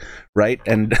republic, right?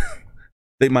 And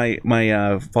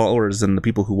my followers and the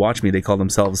people who watch me, they call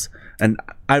themselves, and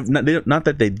I've not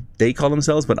that they call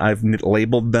themselves, but I've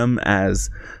labeled them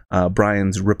as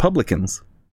Brian's Republicans.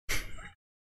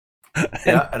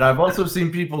 Yeah, and I've also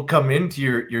seen people come into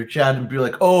your chat and be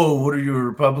like, "Oh, what are you, a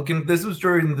Republican?" This was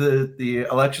during the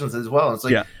elections as well. It's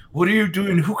like, yeah. What are you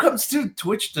doing? Who comes to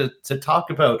Twitch to talk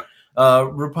about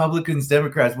Republicans,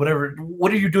 Democrats, whatever?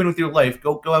 What are you doing with your life?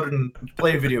 Go out and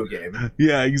play a video game.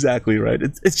 Yeah, exactly right.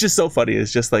 It's just so funny.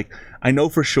 It's just like I know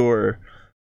for sure,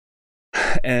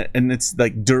 and it's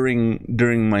like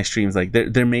during my streams, like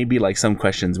there may be like some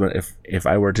questions, but if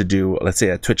I were to do, let's say,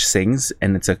 a Twitch sings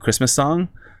and it's a Christmas song.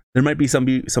 There might be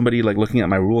somebody like looking at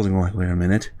my rules and going like, wait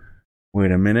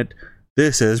a minute,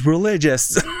 this is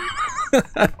religious.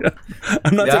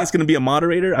 I'm not saying it's going to be a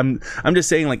moderator. I'm just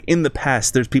saying, like, in the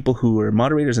past, there's people who are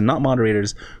moderators and not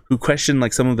moderators who question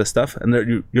like some of the stuff,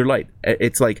 and you're like,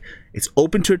 it's like it's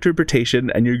open to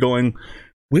interpretation, and you're going,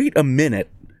 wait a minute,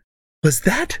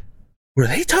 were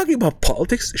they talking about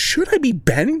politics? Should I be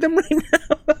banning them right now?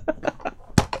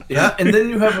 Yeah, and then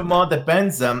you have a mod that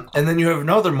bans them, and then you have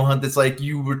another mod that's like,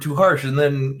 you were too harsh, and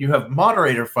then you have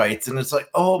moderator fights, and it's like,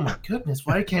 oh my goodness,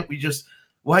 why can't we just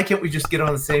get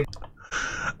on the same?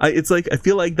 It's like I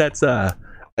feel like that's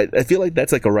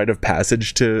like a rite of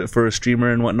passage for a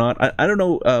streamer and whatnot. I don't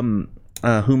know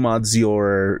who mods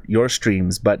your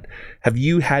streams, but have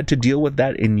you had to deal with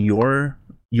that in your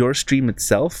stream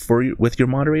itself with your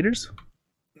moderators?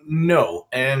 No,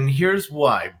 and here's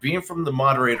why. Being from the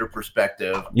moderator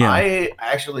perspective, yeah. I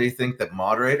actually think that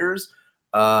moderators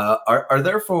are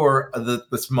there for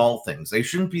the small things. They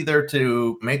shouldn't be there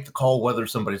to make the call whether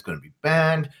somebody's going to be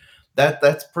banned.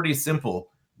 That's pretty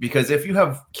simple, because if you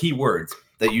have keywords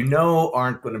that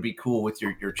aren't going to be cool with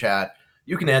your chat,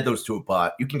 you can add those to a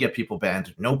bot. You can get people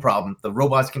banned, no problem. The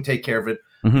robots can take care of it.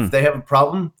 Mm-hmm. If they have a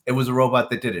problem, it was a robot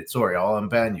that did it. Sorry, I'll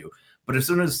unban you. But as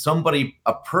soon as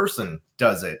a person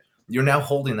does it, you're now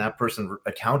holding that person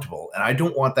accountable. And I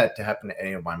don't want that to happen to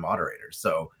any of my moderators.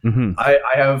 So mm-hmm. I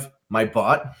have my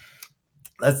bot.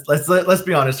 Let's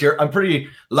be honest here. I'm pretty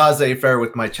laissez-faire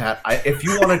with my chat. If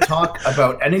you want to talk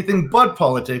about anything but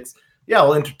politics, yeah,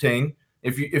 I'll entertain.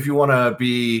 If you want to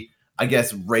be, I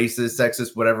guess, racist,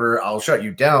 sexist, whatever, I'll shut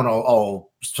you down.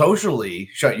 I'll socially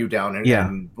shut you down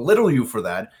and belittle you for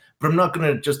that. But I'm not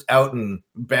going to just out and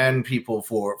ban people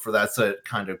for that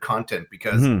kind of content,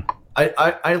 because mm-hmm.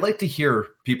 I like to hear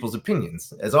people's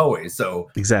opinions, as always. So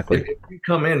exactly, if you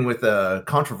come in with a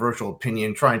controversial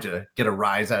opinion, trying to get a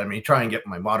rise out of me, try and get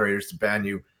my moderators to ban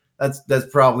you, that's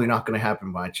probably not going to happen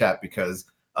in my chat, because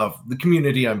of the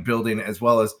community I'm building, as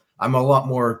well as I'm a lot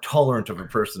more tolerant of a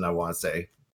person, I want to say.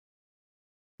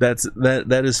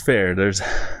 That is fair. There's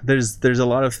a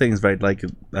lot of things, right? Like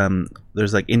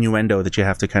there's like innuendo that you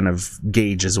have to kind of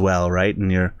gauge as well, right?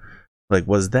 And you're like,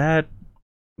 was that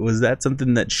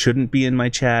something that shouldn't be in my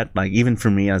chat? Like, even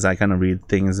for me, as I kind of read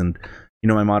things, and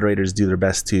my moderators do their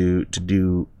best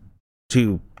to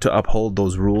uphold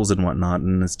those rules and whatnot,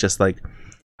 and it's just like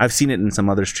I've seen it in some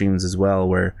other streams as well,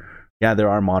 where there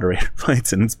are moderator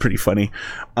fights, and it's pretty funny.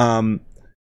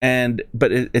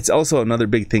 But it's also another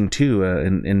big thing too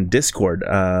in Discord.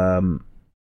 I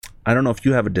don't know if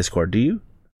you have a Discord. Do you?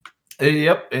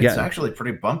 Yep, it's actually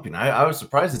pretty bumping. I was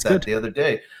surprised at that the other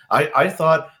day. I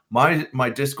thought my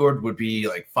Discord would be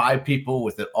like 5 people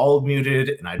with it all muted,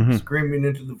 and I'd be screaming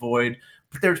into the void.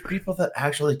 But there's people that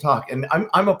actually talk, and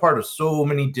I'm a part of so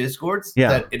many Discords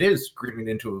that it is screaming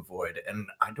into a void, and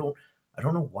I don't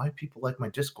know why people like my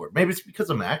Discord. Maybe it's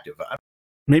because I'm active.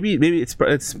 maybe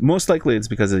it's most likely it's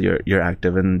because of you're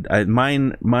active, and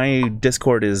my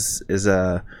Discord is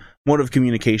a mode of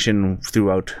communication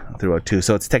throughout too.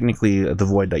 So it's technically the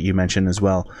Void that you mentioned as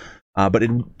well. But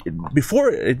before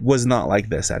it was not like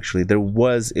this. Actually, it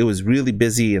was really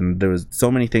busy and there was so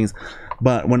many things.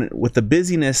 But with the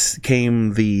busyness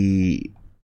came the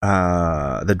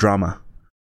drama,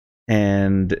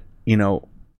 and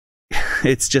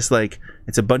it's just like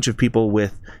it's a bunch of people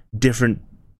with different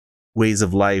ways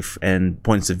of life and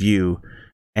points of view,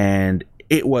 and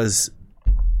it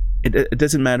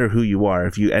doesn't matter who you are.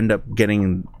 If you end up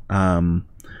getting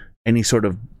any sort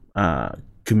of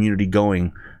community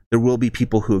going, there will be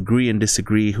people who agree and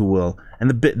disagree who will. And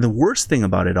the worst thing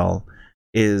about it all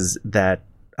is that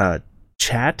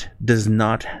chat does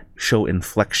not show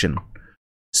inflection.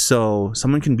 So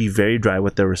someone can be very dry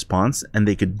with their response and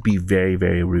they could be very,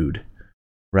 very rude,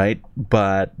 right?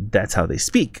 But that's how they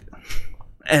speak.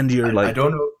 And you're like, I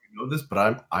don't know if you know this,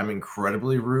 but I'm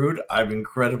incredibly rude.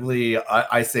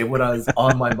 I say what is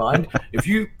on my mind. If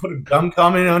you put a dumb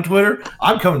comment on Twitter,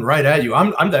 I'm coming right at you.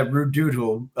 I'm that rude dude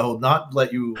who'll not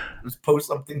let you just post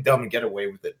something dumb and get away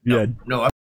with it. No.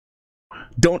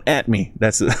 Don't at me.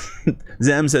 That's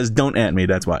Zam says don't at me.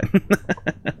 That's why.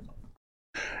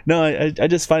 No, I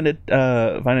just find it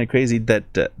crazy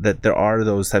that there are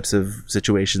those types of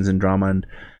situations and drama,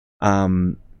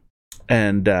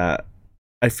 and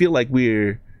I feel like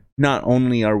we're not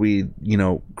only are we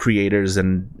creators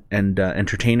and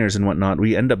entertainers and whatnot,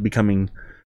 we end up becoming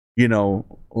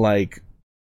like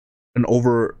an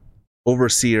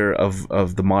overseer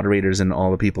of the moderators and all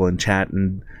the people in chat,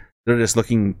 and they're just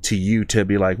looking to you to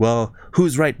be like, well,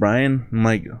 who's right, Brian? I'm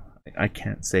like, I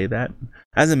can't say that.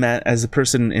 As a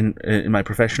person in my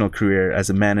professional career, as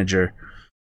a manager,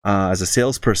 as a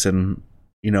salesperson,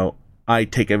 I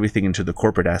take everything into the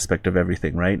corporate aspect of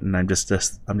everything, right? And I'm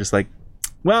just like,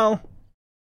 well,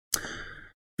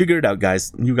 figure it out,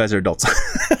 guys. You guys are adults.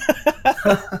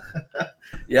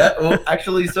 Yeah, well,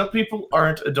 actually, some people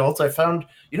aren't adults. I found,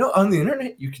 on the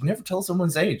internet, you can never tell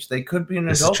someone's age. They could be an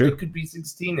adult. They could be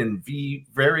 16 and be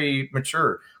very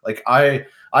mature. Like I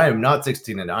am not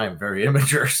 16 and I am very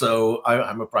immature, so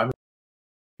I'm a prime.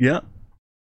 Yeah.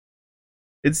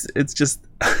 It's just,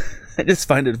 I just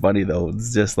find it funny though.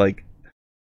 It's just like,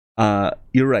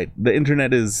 you're right. The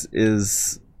internet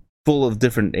is full of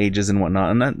different ages and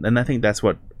whatnot, and I think that's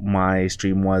what my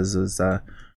stream was a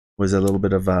little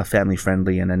bit of family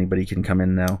friendly, and anybody can come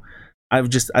in now.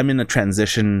 I'm in a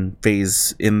transition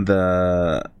phase in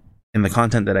the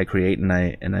content that I create and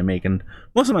I make, and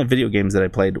most of my video games that I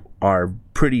played are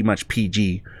pretty much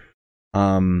PG.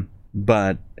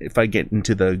 But if I get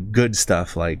into the good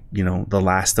stuff like The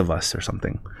Last of Us or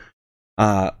something,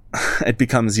 it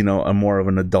becomes a more of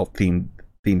an adult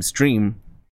themed stream,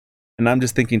 and I'm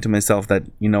just thinking to myself that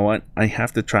what, I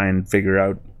have to try and figure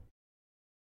out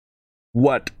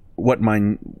what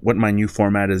my new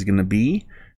format is going to be.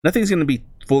 Nothing's going to be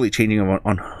fully changing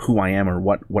on who I am or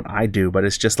what I do, but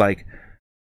it's just like,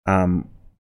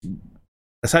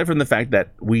 aside from the fact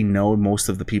that we know most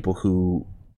of the people who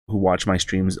watch my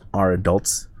streams are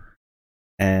adults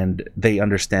and they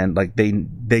understand, like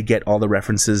they get all the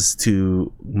references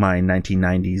to my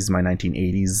 1990s, my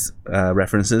 1980s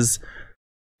references.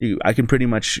 We can pretty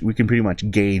much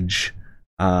gauge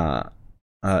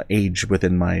age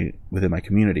within my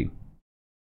community.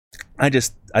 I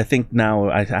think now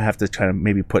I have to try to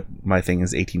maybe put my thing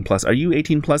as 18 plus. Are you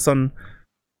 18 plus on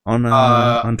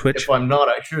Twitch? If I'm not,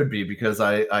 I should be, because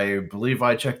I believe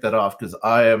I checked that off, because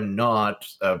I am not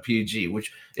PG,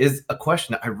 which is a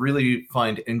question I really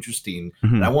find interesting.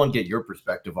 Mm-hmm. And I want to get your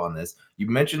perspective on this. You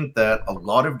mentioned that a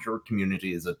lot of your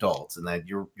community is adults and that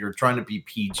you're trying to be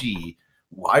PG.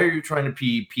 Why are you trying to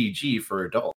be PG for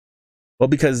adults? Well,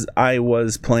 because I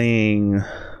was playing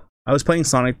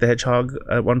Sonic the Hedgehog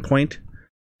at one point,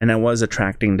 and I was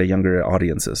attracting the younger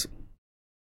audiences.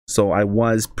 So I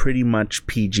was pretty much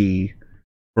PG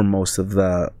for most of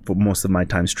my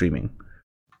time streaming.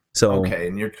 So okay,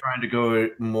 and you're trying to go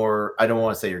more. I don't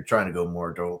want to say you're trying to go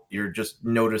more adult. You're just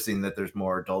noticing that there's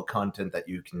more adult content that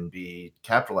you can be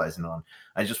capitalizing on.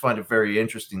 I just find it very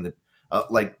interesting that,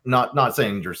 like, not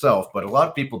saying yourself, but a lot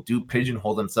of people do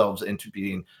pigeonhole themselves into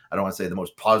being, I don't want to say the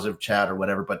most positive chat or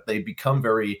whatever, but they become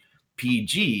very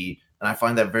PG, and I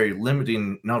find that very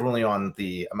limiting, not only on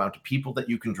the amount of people that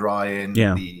you can draw in,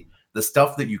 the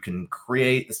stuff that you can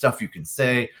create, the stuff you can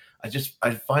say. I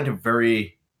find it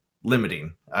very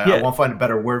limiting. I won't find a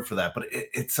better word for that, but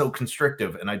it's so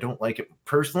constrictive, and I don't like it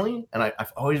personally, and I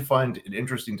always find it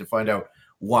interesting to find out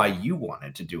why you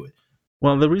wanted to do it.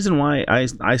 Well, the reason why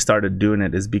I started doing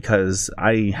it is because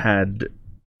I had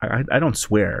I don't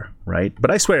swear, right?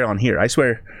 But I swear on here. I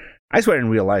swear in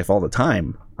real life all the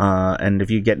time. And if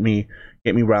you get me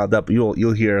riled up,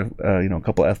 you'll hear a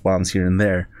couple F-bombs here and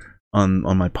there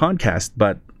on my podcast.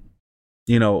 But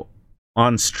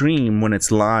on stream, when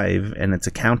it's live and it's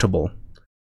accountable,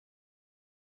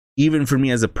 even for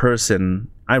me as a person,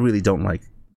 I really don't like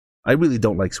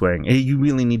swearing. You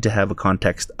really need to have a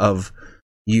context of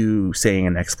you saying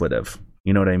an expletive.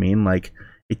 You know what I mean? Like,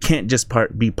 it can't just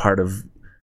be part of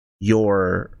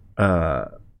your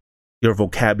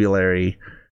vocabulary.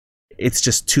 It's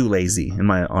just too lazy, in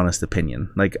my honest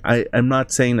opinion. Like, I'm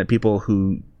not saying that people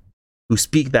who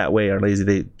speak that way are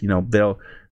lazy.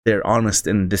 They're honest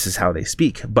and this is how they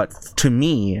speak. But to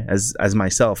me, as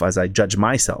myself, as I judge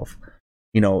myself,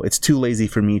 it's too lazy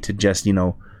for me to just,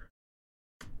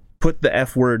 put the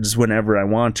F words whenever I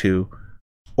want to.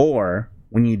 Or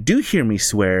when you do hear me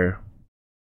swear,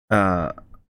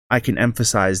 I can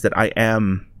emphasize that I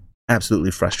am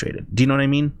absolutely frustrated. Do you know what I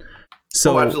mean?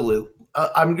 So absolutely.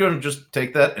 I'm going to just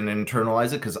take that and internalize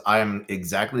it, because I am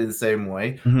exactly the same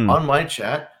way. Mm-hmm. On my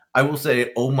chat, I will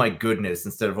say, "Oh my goodness,"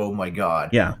 instead of "Oh my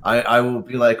god." Yeah. I will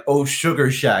be like, "Oh, sugar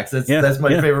shacks." That's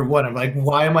my favorite one. I'm like,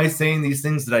 why am I saying these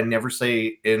things that I never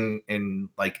say in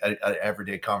like an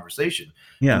everyday conversation?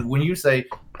 Yeah. And when you say,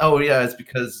 "Oh yeah," it's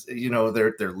because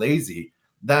they're lazy.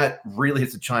 That really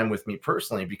hits a chime with me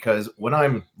personally, because when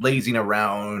I'm lazing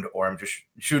around or I'm just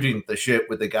shooting the shit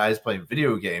with the guys playing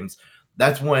video games,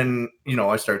 that's when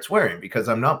I start swearing, because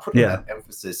I'm not putting that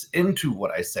emphasis into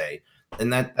what I say.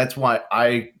 And that's why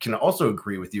I can also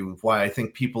agree with you with why I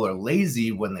think people are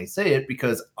lazy when they say it,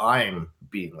 because I'm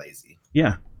being lazy.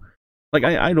 Yeah. Like,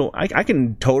 I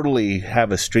can totally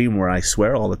have a stream where I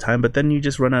swear all the time, but then you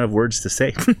just run out of words to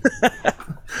say.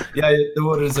 Yeah.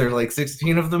 What is there, like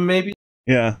 16 of them maybe?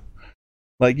 Yeah.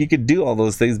 Like, you could do all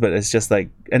those things, but it's just like,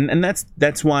 and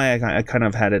that's why I kind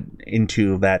of had it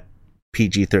into that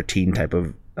PG-13 type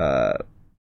of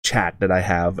chat that I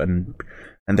have and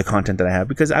the content that I have,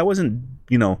 because I wasn't,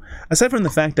 aside from the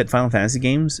fact that Final Fantasy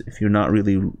games, if you're not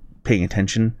really paying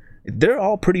attention, they're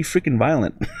all pretty freaking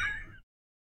violent.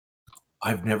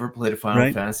 I've never played a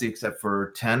Final Fantasy except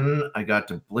for 10. I got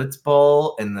to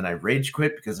Blitzball and then I rage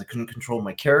quit because I couldn't control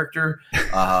my character.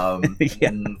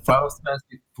 In Final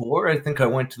Fantasy 4, I think I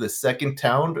went to the second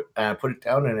town and I put it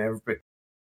down and everybody.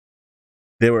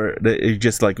 They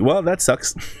just like, well, that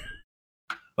sucks.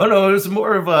 Oh no, it was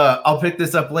more of a, I'll pick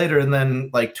this up later, and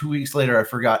then like 2 weeks later, I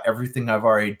forgot everything I've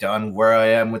already done, where I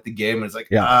am with the game, and it's like,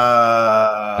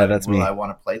 that's me. I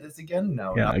want to play this again?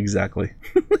 No. Yeah, exactly.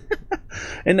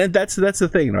 And that's the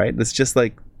thing, right? It's just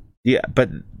like, but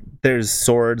there's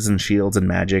swords and shields and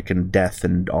magic and death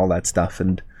and all that stuff,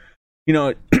 and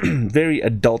very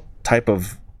adult type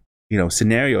of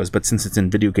scenarios. But since it's in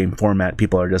video game format,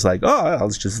 people are just like, oh,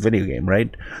 it's just a video game,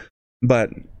 right?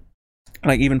 But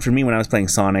like, even for me, when I was playing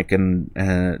Sonic and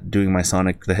doing my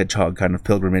Sonic the Hedgehog kind of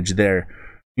pilgrimage there,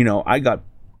 I got,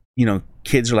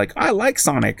 kids are like, I like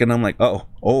Sonic, and I'm like,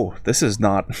 oh, this is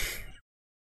not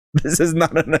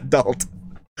an adult.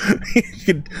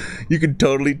 you could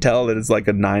totally tell that it's like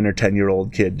a 9 or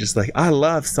 10-year-old kid, just like, I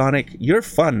love Sonic, you're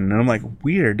fun. And I'm like,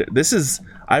 weird.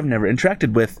 I've never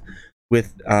interacted with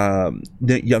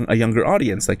a younger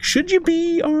audience. Like, should you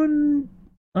be on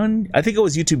I think it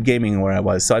was YouTube Gaming where I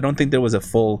was, so I don't think there was a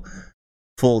full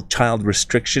child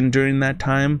restriction during that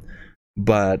time,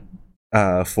 but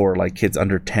for like kids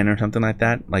under 10 or something like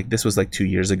that. Like, this was like 2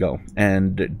 years ago,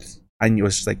 and I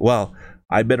was just like, well,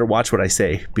 I better watch what I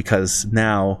say, because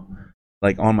now,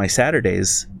 like, on my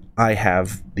Saturdays, I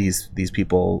have these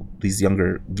people, these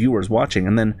younger viewers watching,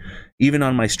 and then even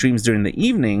on my streams during the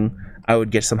evening, I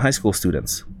would get some high school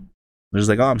students. They're just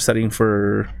like, oh, I'm studying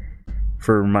for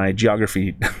my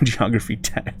geography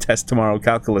test tomorrow,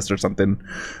 calculus or something,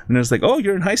 and it's like, oh,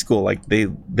 you're in high school. Like,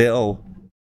 they'll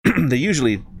they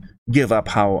usually give up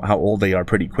how old they are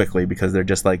pretty quickly, because they're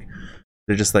just like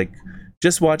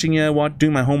just watching you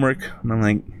doing my homework, and I'm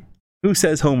like, who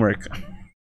says homework?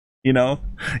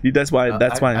 That's why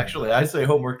actually I say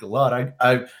homework a lot.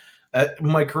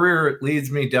 My career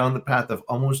leads me down the path of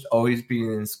almost always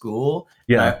being in school.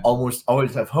 Yeah. I almost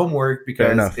always have homework,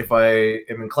 because if I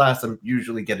am in class, I'm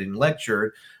usually getting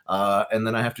lectured, and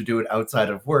then I have to do it outside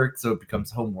of work, so it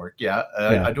becomes homework.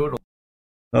 I do it.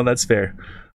 Oh, that's fair.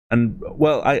 And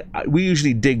well, we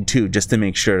usually dig too, just to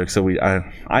make sure. So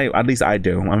I at least I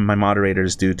do. My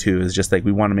moderators do too. Is just like,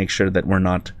 we want to make sure that we're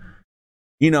not,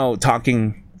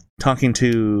 talking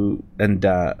to and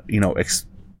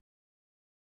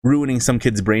ruining some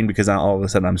kid's brain, because all of a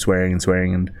sudden I'm swearing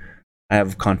and I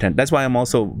have content. That's why I'm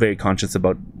also very conscious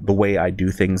about the way I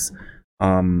do things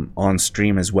on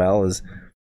stream as well. Is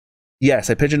yes,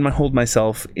 I pigeonholed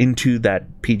myself into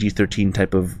that PG-13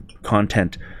 type of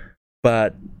content,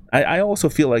 but I also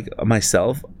feel like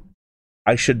myself,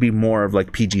 I should be more of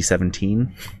like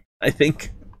PG-17, I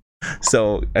think.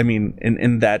 So, I mean,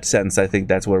 in that sense, I think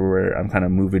that's where I'm kind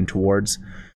of moving towards.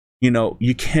 You know,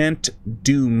 you can't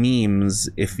do memes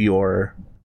if you're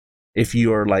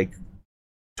like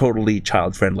totally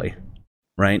child friendly,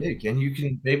 right? And you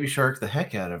can baby shark the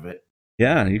heck out of it.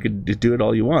 Yeah, you could do it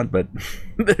all you want, but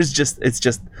it's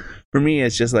just for me,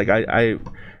 it's just like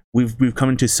we've come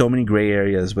into so many gray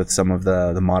areas with some of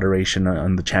the moderation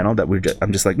on the channel that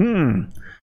I'm just like,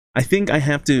 I think I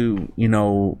have to, you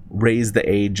know, raise the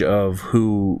age of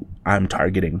who I'm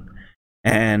targeting.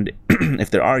 And if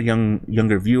there are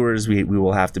younger viewers, we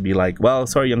will have to be like, well,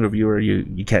 sorry, younger viewer,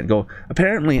 you can't go.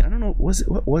 Apparently, I don't know,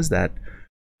 what was that?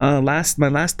 My last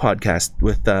podcast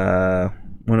with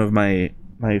one of my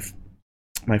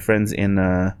friends in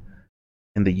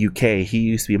the UK. He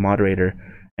used to be a moderator,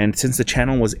 and since the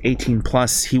channel was 18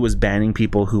 plus, he was banning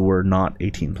people who were not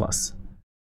 18 plus.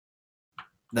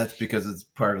 That's because it's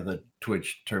part of the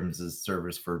Twitch terms of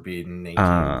service for being an 18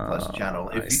 plus channel.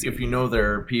 If you know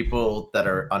there are people that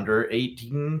are under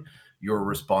 18, you're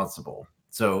responsible.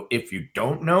 So if you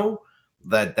don't know,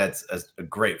 that's a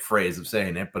great phrase of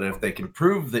saying it. But if they can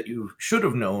prove that you should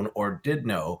have known or did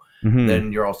know,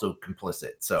 then you're also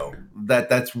complicit. So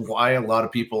that's why a lot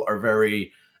of people are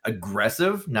very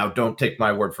aggressive. Now, don't take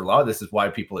my word for law. This is why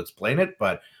people explain it.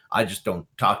 But I just don't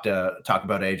talk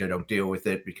about age. I don't deal with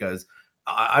it because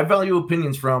I value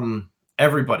opinions from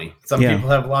everybody. Some people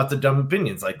have lots of dumb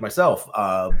opinions, like myself.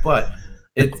 But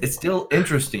it's still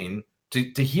interesting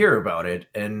to hear about it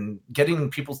and getting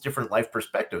people's different life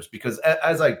perspectives. Because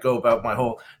as I go about my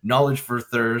whole knowledge for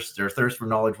thirst or thirst for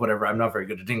knowledge, whatever, I'm not very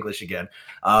good at English again.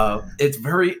 It's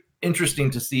very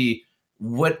interesting to see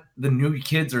what the new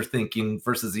kids are thinking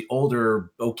versus the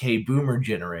older, boomer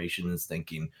generation is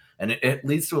thinking. And it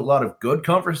leads to a lot of good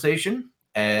conversation.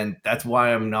 And that's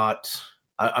why I'm not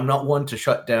one to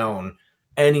shut down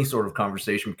any sort of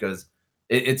conversation, because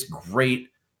it's great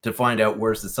to find out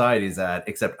where society's at,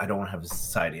 except I don't have a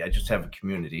society. I just have a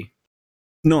community.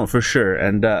 No, for sure.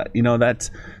 And, you know,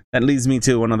 that leads me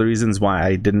to one of the reasons why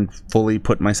I didn't fully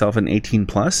put myself in 18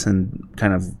 plus and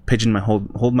kind of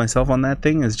hold myself on that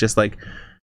thing is just like,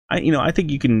 I think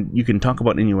you can talk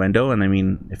about innuendo. And I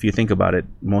mean, if you think about it,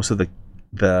 most of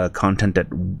the content that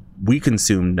we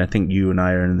consumed, I think you and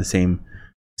I are in the same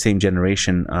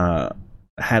generation,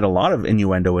 had a lot of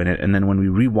innuendo in it. And then when we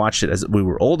rewatched it as we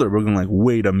were older, we're going like,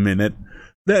 wait a minute,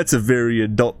 that's a very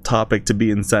adult topic to be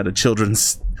inside a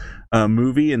children's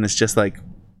movie. And it's just like,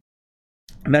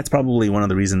 and that's probably one of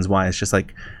the reasons why it's just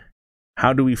like,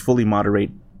 how do we fully moderate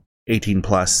 18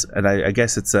 plus? And I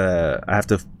guess it's I have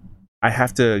to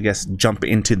I guess jump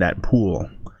into that pool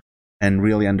and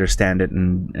really understand it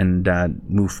and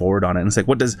move forward on it. And it's like,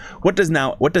 what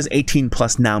does 18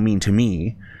 plus now mean to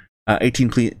me? 18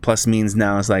 plus means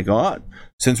now it's like, oh,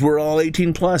 since we're all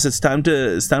 18 plus, it's time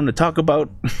to talk about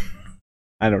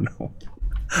I don't know.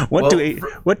 What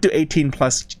do 18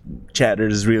 plus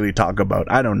chatters really talk about?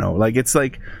 I don't know. Like, it's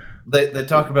like they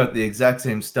talk about the exact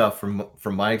same stuff from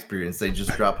my experience. They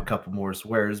just drop a couple more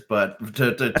swears. But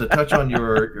to touch on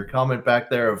your comment back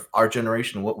there of our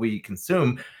generation, what we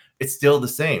consume, it's still the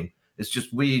same. It's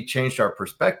just we changed our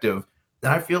perspective.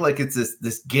 And I feel like it's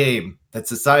this game that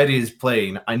society is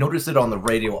playing. I notice it on the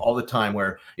radio all the time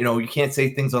where, you can't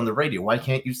say things on the radio. Why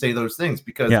can't you say those things?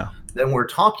 Because then we're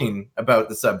talking about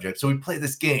the subject. So we play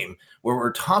this game where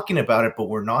we're talking about it, but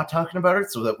we're not talking about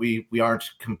it so that we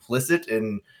aren't complicit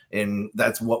and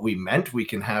that's what we meant. We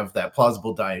can have that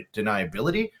plausible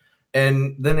deniability.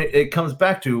 And then it comes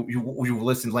back to you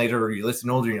listen later or you listen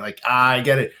older and you're like, I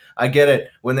get it.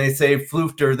 When they say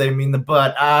floofter, they mean the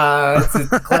butt. It's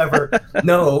clever.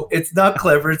 No, it's not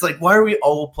clever. It's like, why are we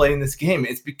all playing this game?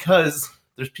 It's because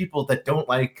there's people that don't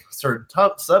like certain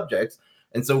top subjects.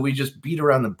 And so we just beat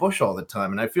around the bush all the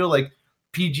time. And I feel like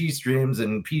PG streams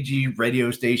and PG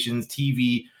radio stations,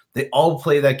 TV, they all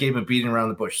play that game of beating around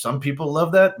the bush. Some people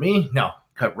love that. Me, no.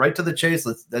 Cut right to the chase.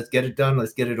 Let's get it done.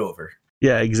 Let's get it over.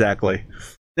 Yeah, exactly.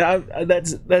 Now,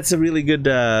 that's a really good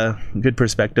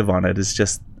perspective on it.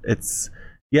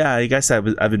 I guess I've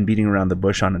been beating around the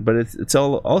bush on it, but it's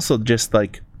all also just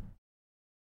like,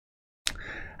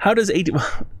 how does 18?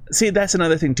 See, that's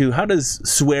another thing too. How does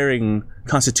swearing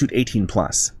constitute 18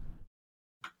 plus?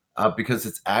 Because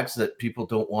it's acts that people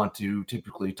don't want to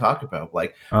typically talk about.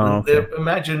 Like,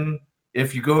 imagine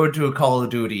if you go into a Call of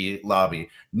Duty lobby,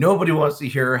 nobody wants to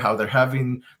hear how they're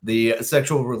having the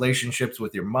sexual relationships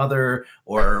with your mother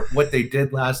or what they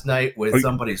did last night with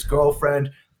somebody's girlfriend.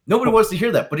 Nobody wants to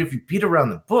hear that. But if you beat around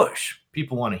the bush,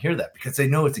 people want to hear that because they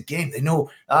know it's a game. They know,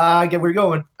 I get where you're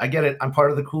going. I get it. I'm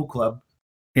part of the cool club.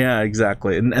 Yeah,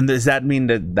 exactly. And does that mean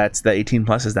that that's the 18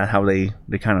 plus? Is that how they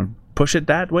kind of push it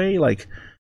that way? Like,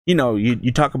 you know,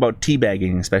 you talk about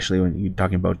teabagging, especially when you're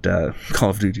talking about Call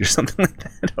of Duty or something like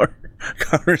that, or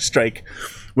Counter-Strike,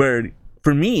 where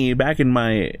for me, back in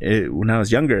when I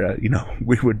was younger, you know,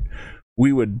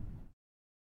 we would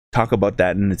talk about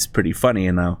that, and it's pretty funny.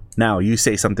 And now you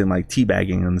say something like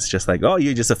teabagging, and it's just like, oh,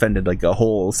 you just offended like a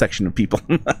whole section of people.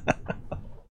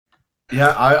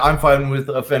 Yeah, I'm fine with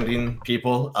offending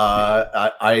people.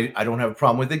 I don't have a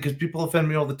problem with it because people offend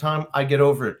me all the time. I get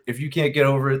over it. If you can't get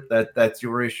over it, that's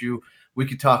your issue. We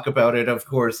could talk about it, of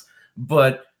course,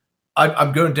 but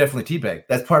I'm going to definitely teabag.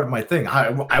 That's part of my thing.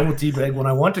 I will teabag when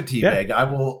I want to teabag. Yeah. I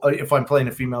will, if I'm playing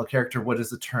a female character, what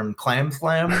is the term? Clam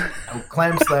slam? I will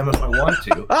clam slam if I want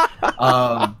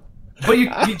to. But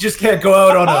you just can't go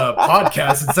out on a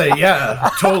podcast and say, yeah,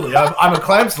 totally, I'm a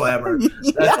clam slammer.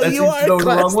 That you are going the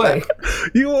wrong way.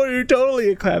 You're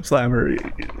totally a clam slammer.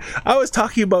 I was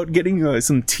talking about getting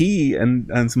some tea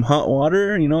and some hot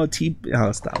water, you know, tea.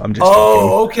 Oh, stop. I'm just joking.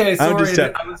 Okay. Sorry.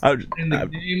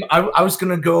 I was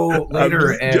going to go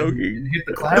later and hit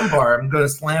the clam bar. I'm going to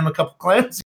slam a couple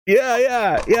clams.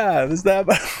 Yeah. There's that.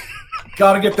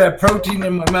 Gotta get that protein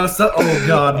in my mouth. Oh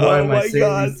God, why am I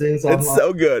saying these things? It's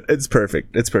so good. It's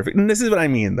perfect. And this is what I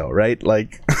mean, though, right?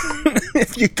 Like,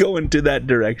 if you go into that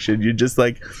direction, you're just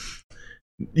like,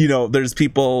 you know, there's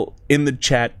people in the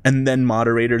chat, and then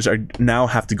moderators now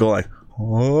have to go like,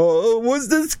 oh, what's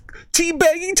this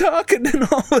teabagging talk? And then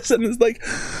all of a sudden it's like,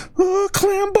 oh,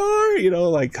 clam bar, you know,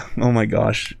 like, oh my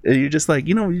gosh. You're just like,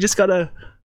 you know, you just gotta.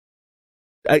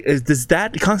 Does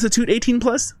that constitute 18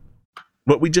 plus?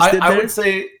 What we just did there? I would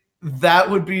say that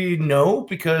would be no,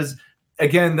 because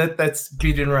again, that's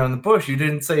beating around the bush. You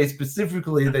didn't say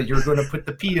specifically that you're going to put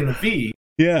the P in a V.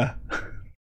 Yeah.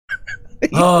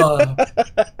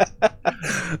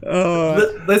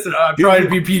 Listen, I'm trying to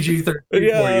be PG-13 for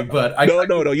you, but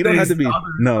no, you don't have to be.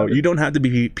 No, you don't have to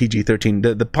be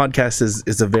PG-13. The podcast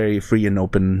is a very free and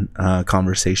open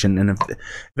conversation, and if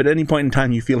at any point in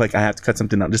time you feel like I have to cut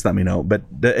something out, just let me know. But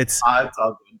it's all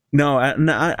good. No,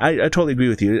 I totally agree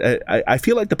with you. I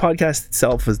feel like the podcast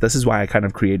itself this is why I kind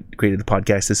of created the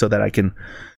podcast, is so that I can,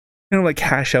 you know, like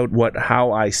hash out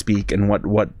how I speak and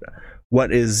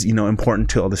what is, you know, important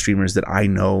to all the streamers that I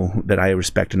know, that I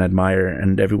respect and admire,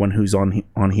 and everyone who's on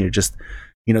here. Just,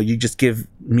 you know, you just give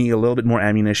me a little bit more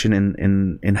ammunition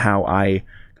in how I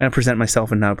kind of present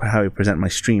myself and how I present my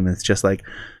stream. It's just like,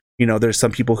 you know, there's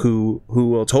some people who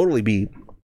will totally be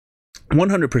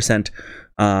 100%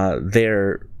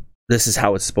 there. This is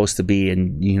how it's supposed to be,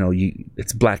 and you know,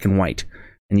 it's black and white,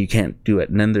 and you can't do it.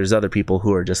 And then there's other people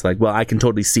who are just like, well, I can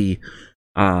totally see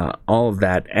all of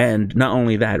that. And not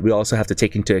only that, we also have to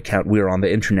take into account we're on the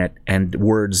internet, and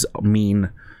words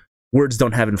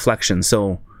don't have inflection.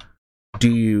 So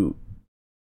do you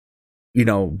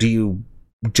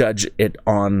judge it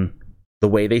on the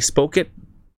way they spoke it?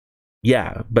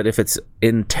 Yeah, but if it's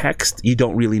in text, you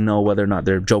don't really know whether or not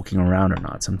they're joking around or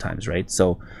not sometimes, right?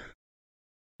 So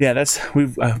yeah,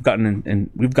 we've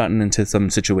gotten into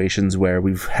some situations where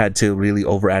we've had to really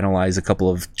overanalyze a couple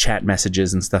of chat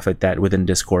messages and stuff like that within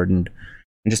Discord, and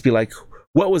just be like,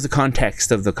 what was the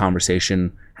context of the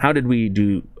conversation? How did we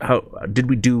do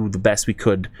the best we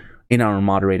could in our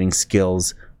moderating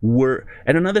skills?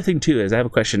 And another thing too is, I have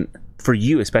a question for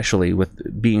you, especially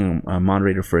with being a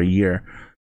moderator for a year.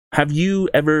 Have you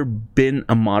ever been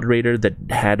a moderator that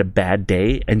had a bad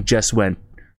day and just went,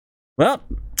 well,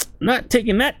 not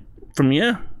taking that from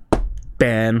you,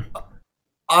 ban?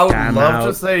 I would love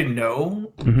to say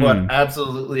no, but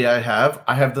absolutely I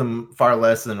have them far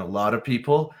less than a lot of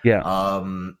people. Yeah.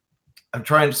 I'm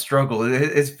trying to struggle.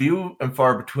 It's few and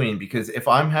far between, because if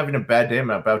I'm having a bad day, I'm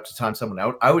about to time someone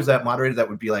out, I was that moderator that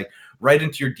would be like, right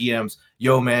into your DMs,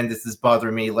 yo man, this is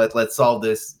bothering me, let's solve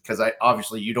this, because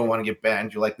obviously you don't want to get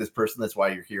banned, you like this person, that's why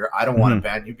you're here. I don't want to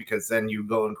ban you, because then you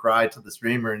go and cry to the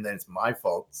streamer and then it's my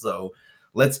fault. So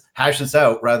let's hash this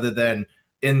out, rather than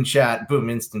in chat, boom,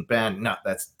 instant ban. No,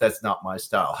 that's not my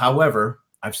style. However,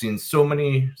 I've seen so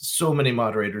many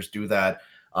moderators do that,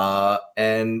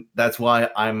 and that's why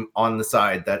I'm on the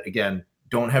side that, again,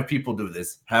 don't have people do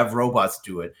this, have robots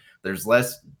do it. There's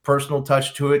less personal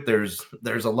touch to it.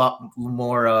 There's a lot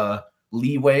more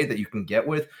leeway that you can get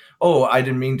with, oh, I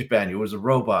didn't mean to ban you, it was a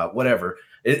robot, whatever.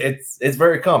 It's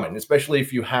very common, especially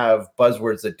if you have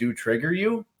buzzwords that do trigger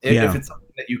you. If it's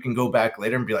something that you can go back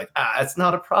later and be like, it's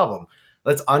not a problem,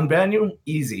 let's unban you,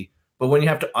 easy. But when you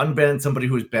have to unban somebody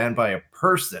who's banned by a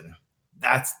person,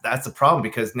 that's a problem,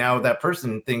 because now that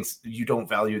person thinks you don't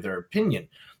value their opinion,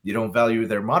 you don't value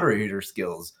their moderator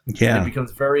skills. Yeah. And it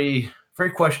becomes very,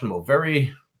 very questionable,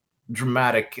 very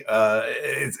dramatic.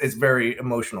 It's very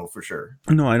emotional for sure.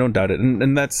 No, I don't doubt it.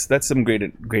 And that's some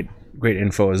great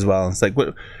info as well. It's like,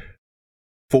 what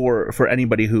for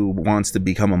anybody who wants to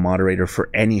become a moderator for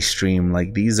any stream,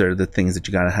 like, these are the things that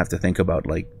you gotta have to think about.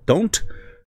 Like, don't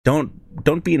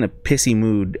be in a pissy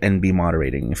mood and be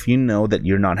moderating. If you know that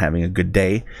you're not having a good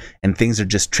day and things are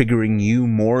just triggering you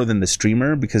more than the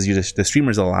streamer, because the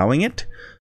streamer's allowing it,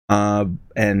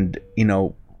 and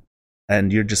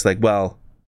you're just like, well,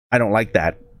 I don't like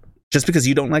that. Just because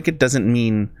you don't like it doesn't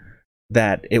mean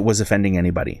that it was offending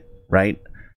anybody, right?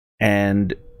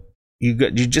 And you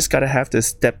just gotta have to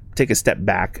take a step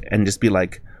back and just be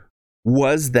like,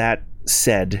 was that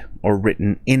said or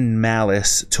written in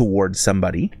malice towards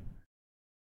somebody,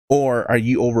 or are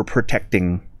you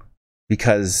overprotecting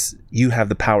because you have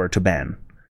the power to ban,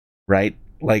 right?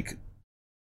 Like,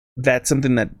 that's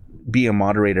something that, being a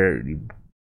moderator,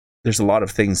 there's a lot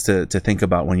of things to think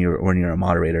about when you're a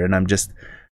moderator. And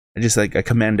I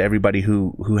commend everybody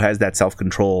who has that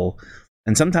self-control.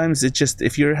 And sometimes it's just,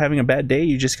 if you're having a bad day,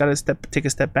 you just gotta take a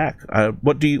step back.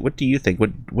 What do you think?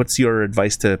 What's your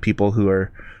advice to people who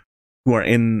are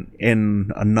in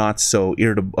a not so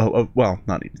irritable,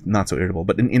 not so irritable,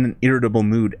 but in an irritable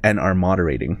mood and are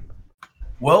moderating?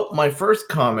 Well, my first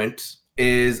comment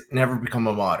is never become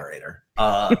a moderator.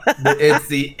 It's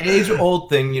the age-old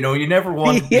thing, you never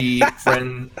want to be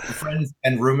friends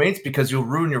and roommates, because you'll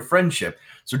ruin your friendship.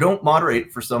 So don't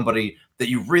moderate for somebody that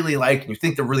you really like and you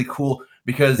think they're really cool,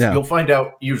 because you'll find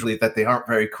out usually that they aren't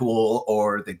very cool,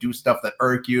 or they do stuff that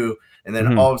irk you, and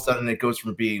then all of a sudden it goes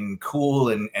from being cool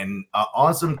and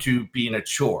awesome to being a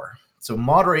chore. So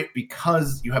moderate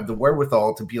because you have the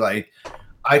wherewithal to be like,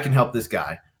 I can help this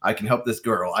guy, I can help this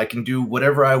girl, I can do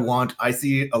whatever I want. I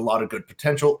see a lot of good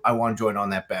potential, I want to join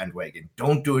on that bandwagon.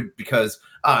 Don't do it because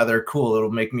they're cool, it'll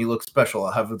make me look special,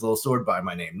 I'll have a little sword by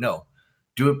my name. No,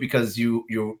 do it because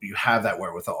you have that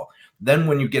wherewithal. Then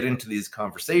when you get into these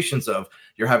conversations of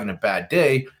you're having a bad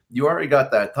day, you already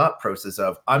got that thought process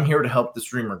of, I'm here to help the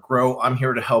streamer grow, I'm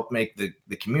here to help make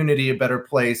the community a better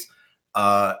place.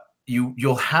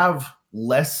 You'll have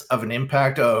less of an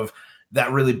impact of, that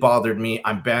really bothered me,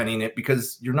 I'm banning it,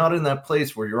 because you're not in that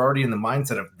place where you're already in the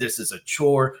mindset of, this is a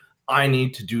chore, I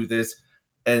need to do this.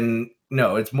 And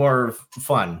no, it's more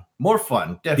fun,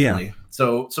 definitely. Yeah.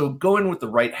 So go in with the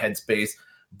right headspace,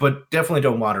 but definitely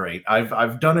don't moderate.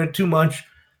 I've done it too much.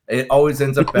 It always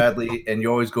ends up badly, and you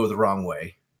always go the wrong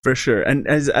way. For sure. And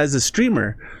as a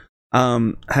streamer,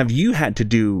 have you had to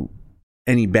do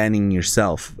any banning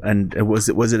yourself? And was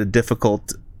it a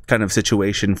difficult kind of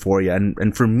situation for you?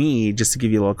 And for me, just to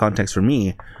give you a little context, for me,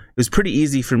 it was pretty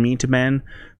easy for me to ban.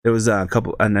 There was a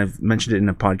couple, and I've mentioned it in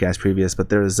a podcast previous, but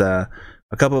there was a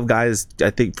couple of guys, I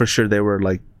think for sure they were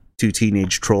like two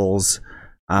teenage trolls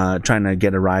trying to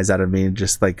get a rise out of me,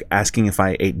 just like asking if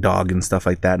I ate dog and stuff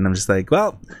like that. And I'm just like,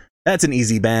 well, that's an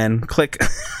easy ban. Click.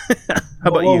 How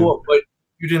about you? But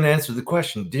you didn't answer the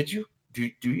question, did you? Do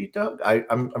you eat dog?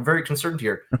 I'm very concerned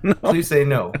here. No. Please say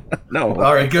no. No.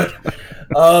 All right, good.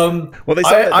 Well, they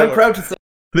saw I'm proud to say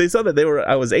they saw that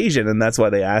I was Asian, and that's why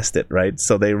they asked it, right?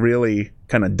 So they really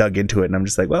kind of dug into it, and I'm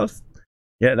just like, well,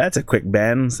 yeah, that's a quick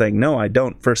ban. It's like, no, I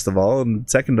don't. First of all, and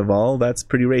second of all, that's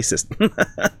pretty racist.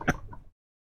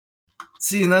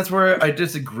 See, and that's where I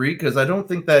disagree, because I don't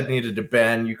think that needed a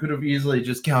ban. You could have easily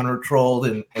just counter-trolled,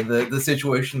 and the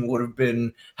situation would have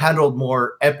been handled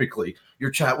more epically.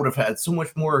 Your chat would have had so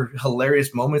much more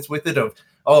hilarious moments with it of,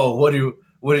 oh, what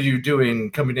are you doing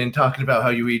coming in talking about how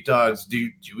you eat dogs? Do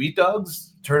you eat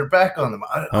dogs? Turn it back on them.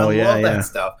 I love that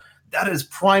stuff. That is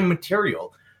prime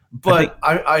material. But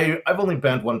I've only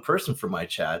banned one person from my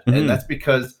chat, and that's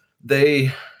because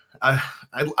I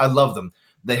love them.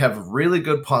 They have a really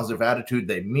good positive attitude.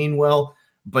 They mean well,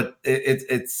 but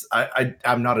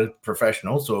I'm not a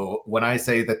professional. So when I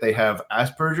say that they have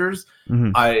Asperger's,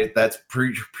 that's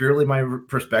purely my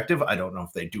perspective. I don't know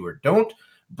if they do or don't,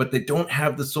 but they don't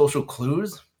have the social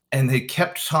clues. And they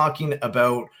kept talking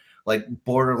about like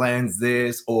Borderlands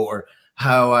this, or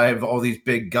how I have all these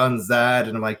big guns that.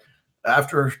 And I'm like,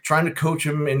 after trying to coach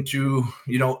him into,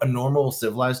 a normal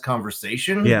civilized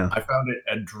conversation, I found it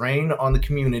a drain on the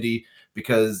community,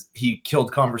 because he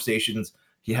killed conversations.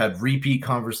 He had repeat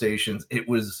conversations. It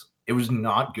was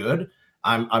not good.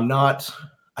 I'm not,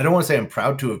 I don't want to say I'm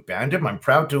proud to have banned him. I'm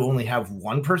proud to only have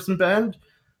one person banned.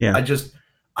 Yeah.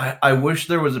 I wish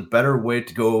there was a better way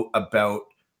to go about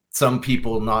some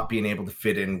people not being able to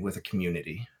fit in with a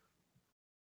community.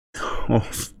 Oh,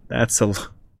 that's a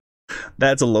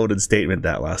That's a loaded statement,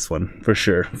 that last one, for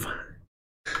sure.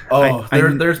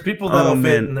 There's people that'll fit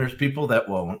man. and there's people that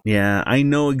won't. Yeah, I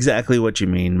know exactly what you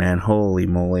mean, man. Holy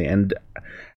moly. And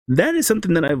that is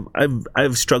something that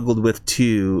I've struggled with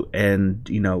too. And,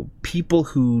 you know, people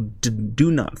who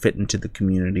do not fit into the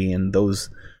community, and those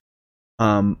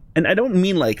and I don't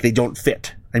mean like they don't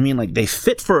fit. I mean like they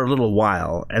fit for a little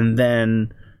while, and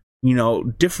then, you know,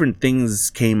 different things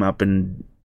came up, and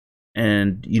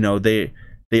you know, they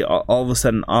all of a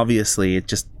sudden, obviously, it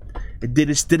just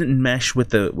didn't mesh with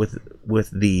the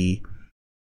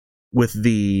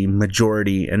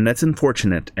majority, and that's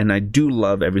unfortunate. And I do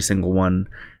love every single one,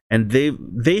 and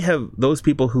they have those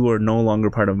people who are no longer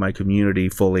part of my community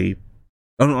fully.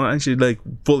 Oh no, actually, like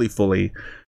fully,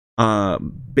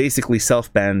 basically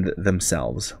self-banned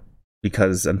themselves,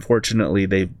 because unfortunately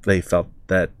they felt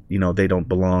that, you know, they don't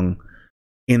belong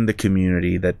in the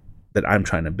community that I'm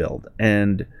trying to build.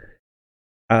 And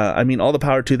I mean, all the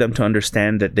power to them to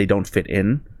understand that they don't fit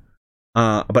in,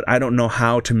 but I don't know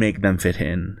how to make them fit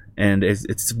in, and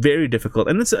it's very difficult,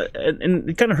 and and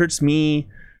it kind of hurts me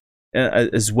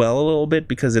as well a little bit,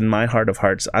 because in my heart of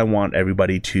hearts, I want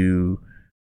everybody to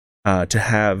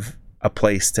have a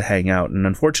place to hang out, and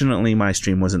unfortunately, my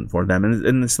stream wasn't for them,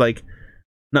 and it's like,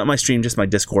 not my stream, just my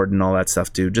Discord and all that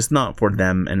stuff too, just not for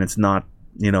them, and it's not,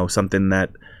 you know, something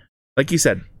that, like you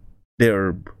said,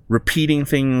 they're repeating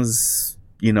things,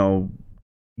 you know,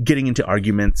 getting into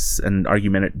arguments and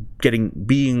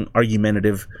being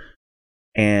argumentative.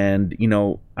 And, you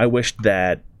know, I wish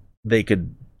that they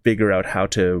could figure out how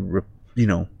to, you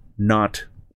know, not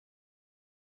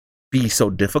be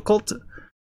so difficult.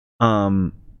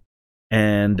 And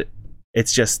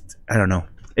it's just, I don't know.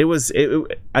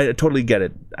 I totally get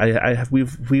it.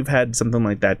 We've had something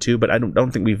like that too, but I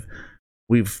don't think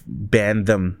we've banned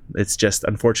them. It's just,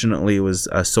 unfortunately, it was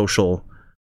a social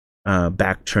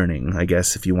back turning, I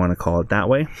guess, if you want to call it that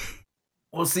way.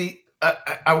 Well, see,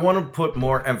 I want to put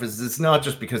more emphasis. It's not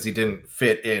just because he didn't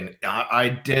fit in. I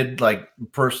did, like,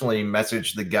 personally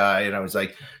message the guy, and I was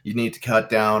like, you need to cut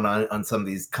down on some of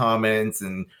these comments,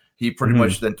 and he pretty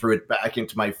much then threw it back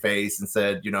into my face and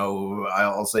said, you know,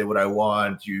 I'll say what I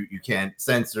want. You can't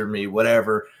censor me,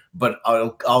 whatever. But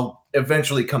I'll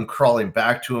eventually come crawling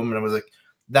back to him, and I was like,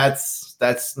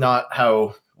 that's not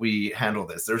how we handle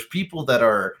this. There's people that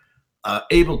are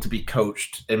able to be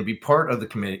coached and be part of the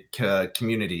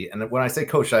community. And when I say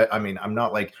coach, I mean, I'm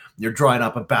not like you're drawing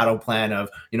up a battle plan of,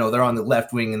 you know, they're on the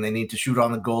left wing and they need to shoot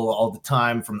on the goal all the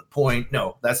time from the point.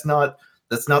 No, that's not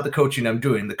the coaching I'm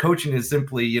doing. The coaching is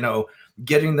simply, you know,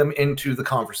 getting them into the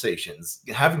conversations,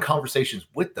 having conversations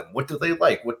with them. What do they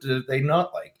like? What do they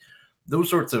not like? Those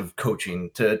sorts of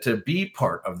coaching to be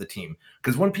part of the team.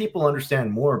 Because when people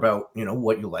understand more about, you know,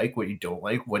 what you like, what you don't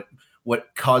like,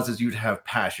 what causes you to have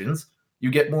passions, you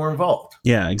get more involved.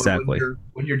 Yeah, exactly.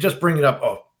 When you're just bringing up,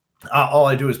 all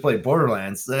I do is play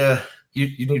Borderlands,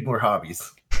 you need more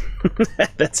hobbies.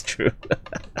 That's true.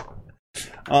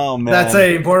 Oh man,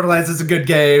 that's Borderlands is a good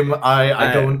game.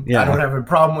 I don't have a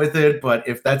problem with it, but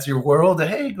if that's your world,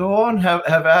 hey, go on, have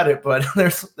at it. But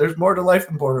there's more to life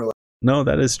than Borderlands. No,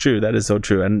 that is true. That is so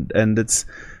true. And it's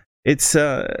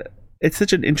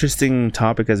such an interesting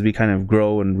topic as we kind of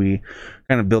grow and we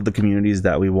kind of build the communities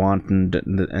that we want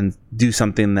and do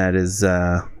something that is,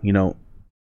 you know,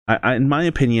 I in my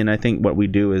opinion, I think what we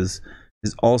do is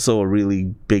also a really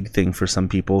big thing for some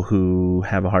people who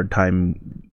have a hard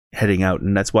time heading out.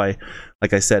 And that's why,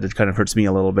 like I said, it kind of hurts me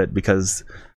a little bit, because,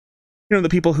 you know, the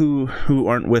people who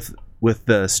aren't with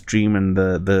the stream and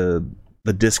the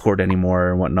Discord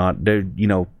anymore and whatnot, they're, you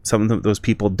know, some of those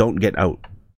people don't get out,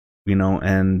 you know,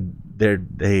 and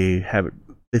they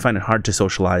find it hard to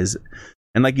socialize.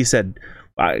 And like you said,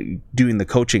 doing the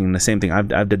coaching and the same thing,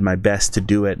 I've did my best to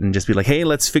do it and just be like, hey,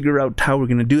 let's figure out how we're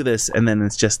going to do this. And then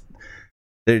it's just,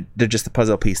 they're just a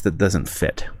puzzle piece that doesn't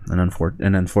fit. And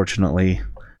unfortunately,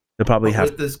 they probably have.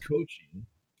 With this coaching,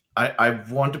 I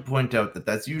want to point out that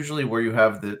that's usually where you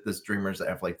have the streamers that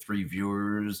have like 3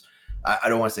 viewers. I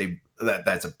don't want to say that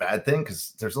that's a bad thing,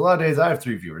 because there's a lot of days I have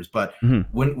 3 viewers, but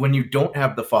when you don't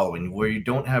have the following, where you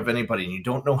don't have anybody and you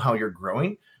don't know how you're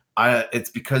growing, it's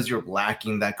because you're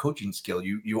lacking that coaching skill.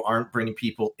 You aren't bringing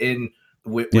people in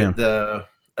with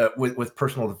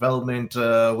personal development,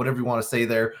 whatever you want to say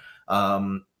there.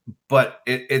 But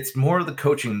it's more the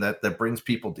coaching that brings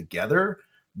people together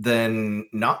than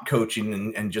not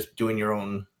coaching and just doing your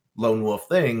own lone wolf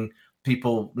thing.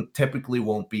 People typically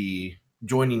won't be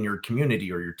joining your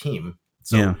community or your team.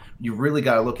 So you really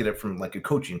got to look at it from like a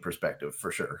coaching perspective,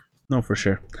 for sure. No, for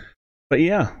sure. But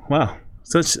yeah, wow.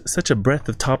 Such a breadth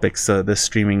of topics this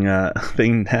streaming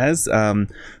thing has.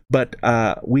 But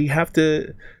we have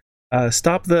to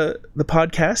stop the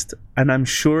podcast, and I'm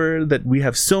sure that we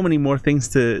have so many more things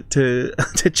to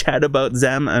chat about,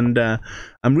 Zam, and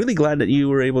I'm really glad that you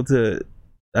were able to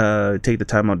take the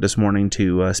time out this morning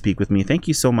to speak with me. Thank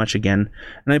you so much again,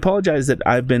 and I apologize that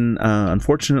I've been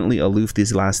unfortunately aloof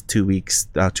these last 2 weeks,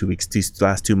 these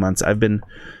last 2 months. I've been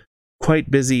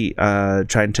quite busy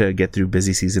trying to get through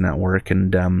busy season at work,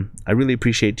 and I really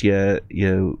appreciate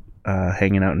you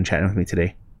hanging out and chatting with me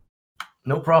today.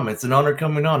 No problem. It's an honor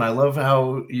coming on. I love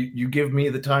how you give me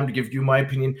the time to give you my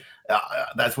opinion.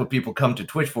 That's what people come to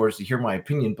Twitch for, is to hear my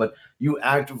opinion. But you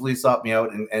actively sought me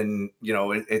out, and you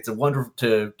know, it's a wonder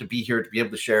to be here, to be able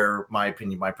to share my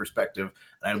opinion, my perspective.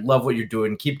 And I love what you're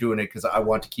doing. Keep doing it, because I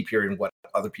want to keep hearing what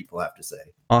other people have to say.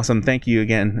 Awesome. Thank you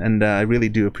again. And I really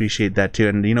do appreciate that too.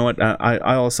 And you know what?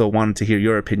 I also wanted to hear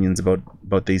your opinions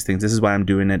about these things. This is why I'm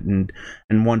doing it, and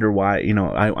wonder why, you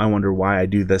know, I wonder why I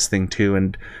do this thing too.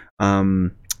 And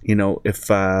you know, if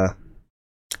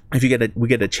we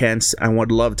get a chance, I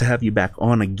would love to have you back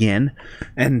on again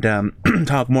and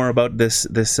talk more about this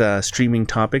streaming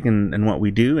topic and what we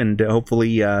do, and hopefully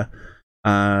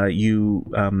you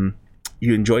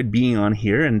enjoyed being on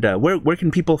here. And where can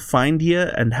people find you,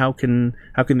 and how can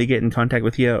they get in contact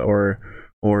with you, or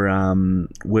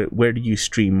where do you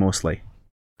stream mostly?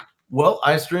 Well,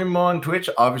 I stream on Twitch,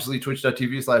 obviously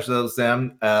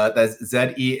twitch.tv/ZealOusZam. That's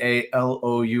ZealOusZam.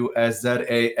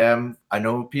 I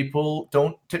know people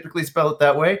don't typically spell it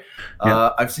that way. Yeah.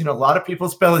 I've seen a lot of people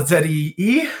spell it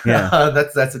Zee. Yeah.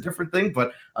 That's a different thing,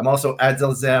 but I'm also at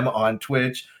ZealOusZam on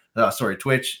Twitch.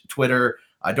 Twitch, Twitter.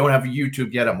 I don't have a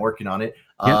YouTube yet. I'm working on it.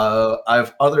 Yeah. I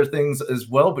have other things as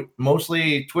well, but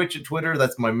mostly Twitch and Twitter.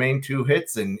 That's my main two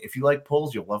hits. And if you like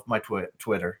polls, you'll love my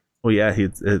Twitter. Well, yeah,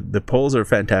 the polls are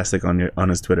fantastic on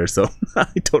his Twitter, so I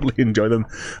totally enjoy them.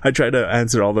 I try to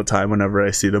answer all the time whenever I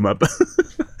see them up.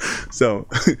 So,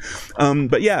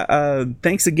 but yeah,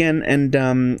 thanks again, and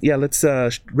yeah, let's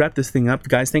wrap this thing up,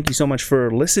 guys. Thank you so much for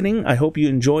listening. I hope you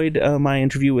enjoyed my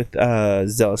interview with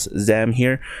Zealous Zam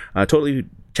here. Totally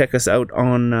check us out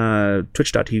on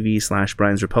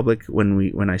twitch.tv/Brian's Republic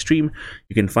when I stream.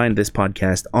 You can find this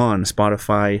podcast on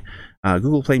Spotify,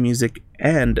 Google Play Music,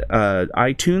 and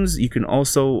iTunes. You can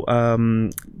also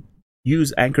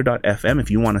use Anchor.fm if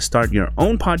you want to start your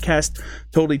own podcast.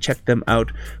 Totally check them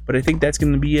out. But I think that's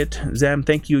going to be it. Zam,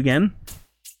 thank you again.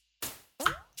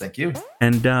 Thank you.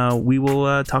 And we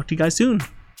will talk to you guys soon.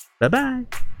 Bye-bye.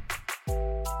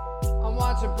 I'm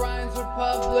watching Brian's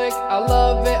Republic. I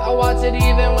love it. I watch it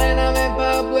even when I'm in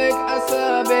public. I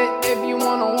sub it. If you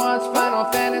want to watch Final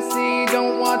Fantasy,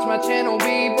 don't watch my channel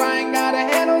B. Brian got a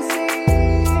handle C.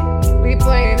 We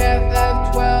playing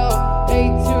FF12,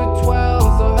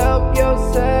 8-12, so help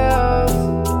yourselves.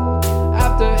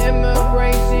 After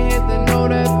immigration, hit the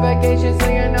notification so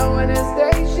you know when the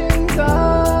station's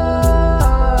on.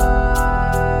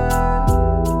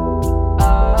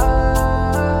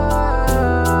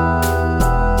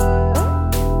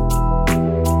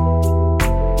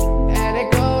 And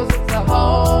it goes to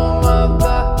home of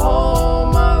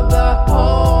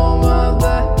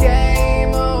the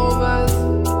game overs.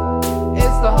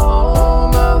 It's the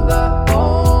home of the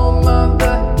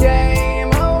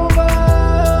game overs.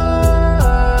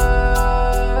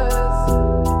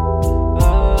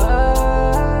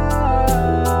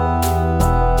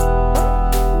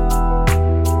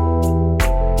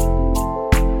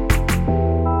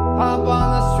 Hop on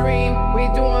the stream, we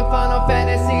doing Final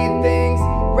Fantasy things.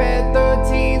 Red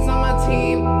 13's on my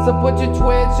team, so put your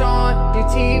Twitch on, your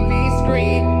TV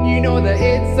screen. You know that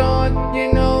it's on,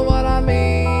 you know what I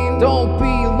mean. Don't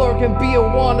be lurking, be a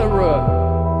wanderer.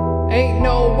 Ain't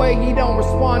no way he don't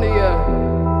respond to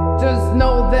ya. Just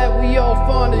know that we all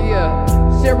fond of ya.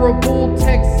 Cerebral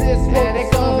Texas, and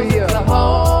it goes to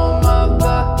home.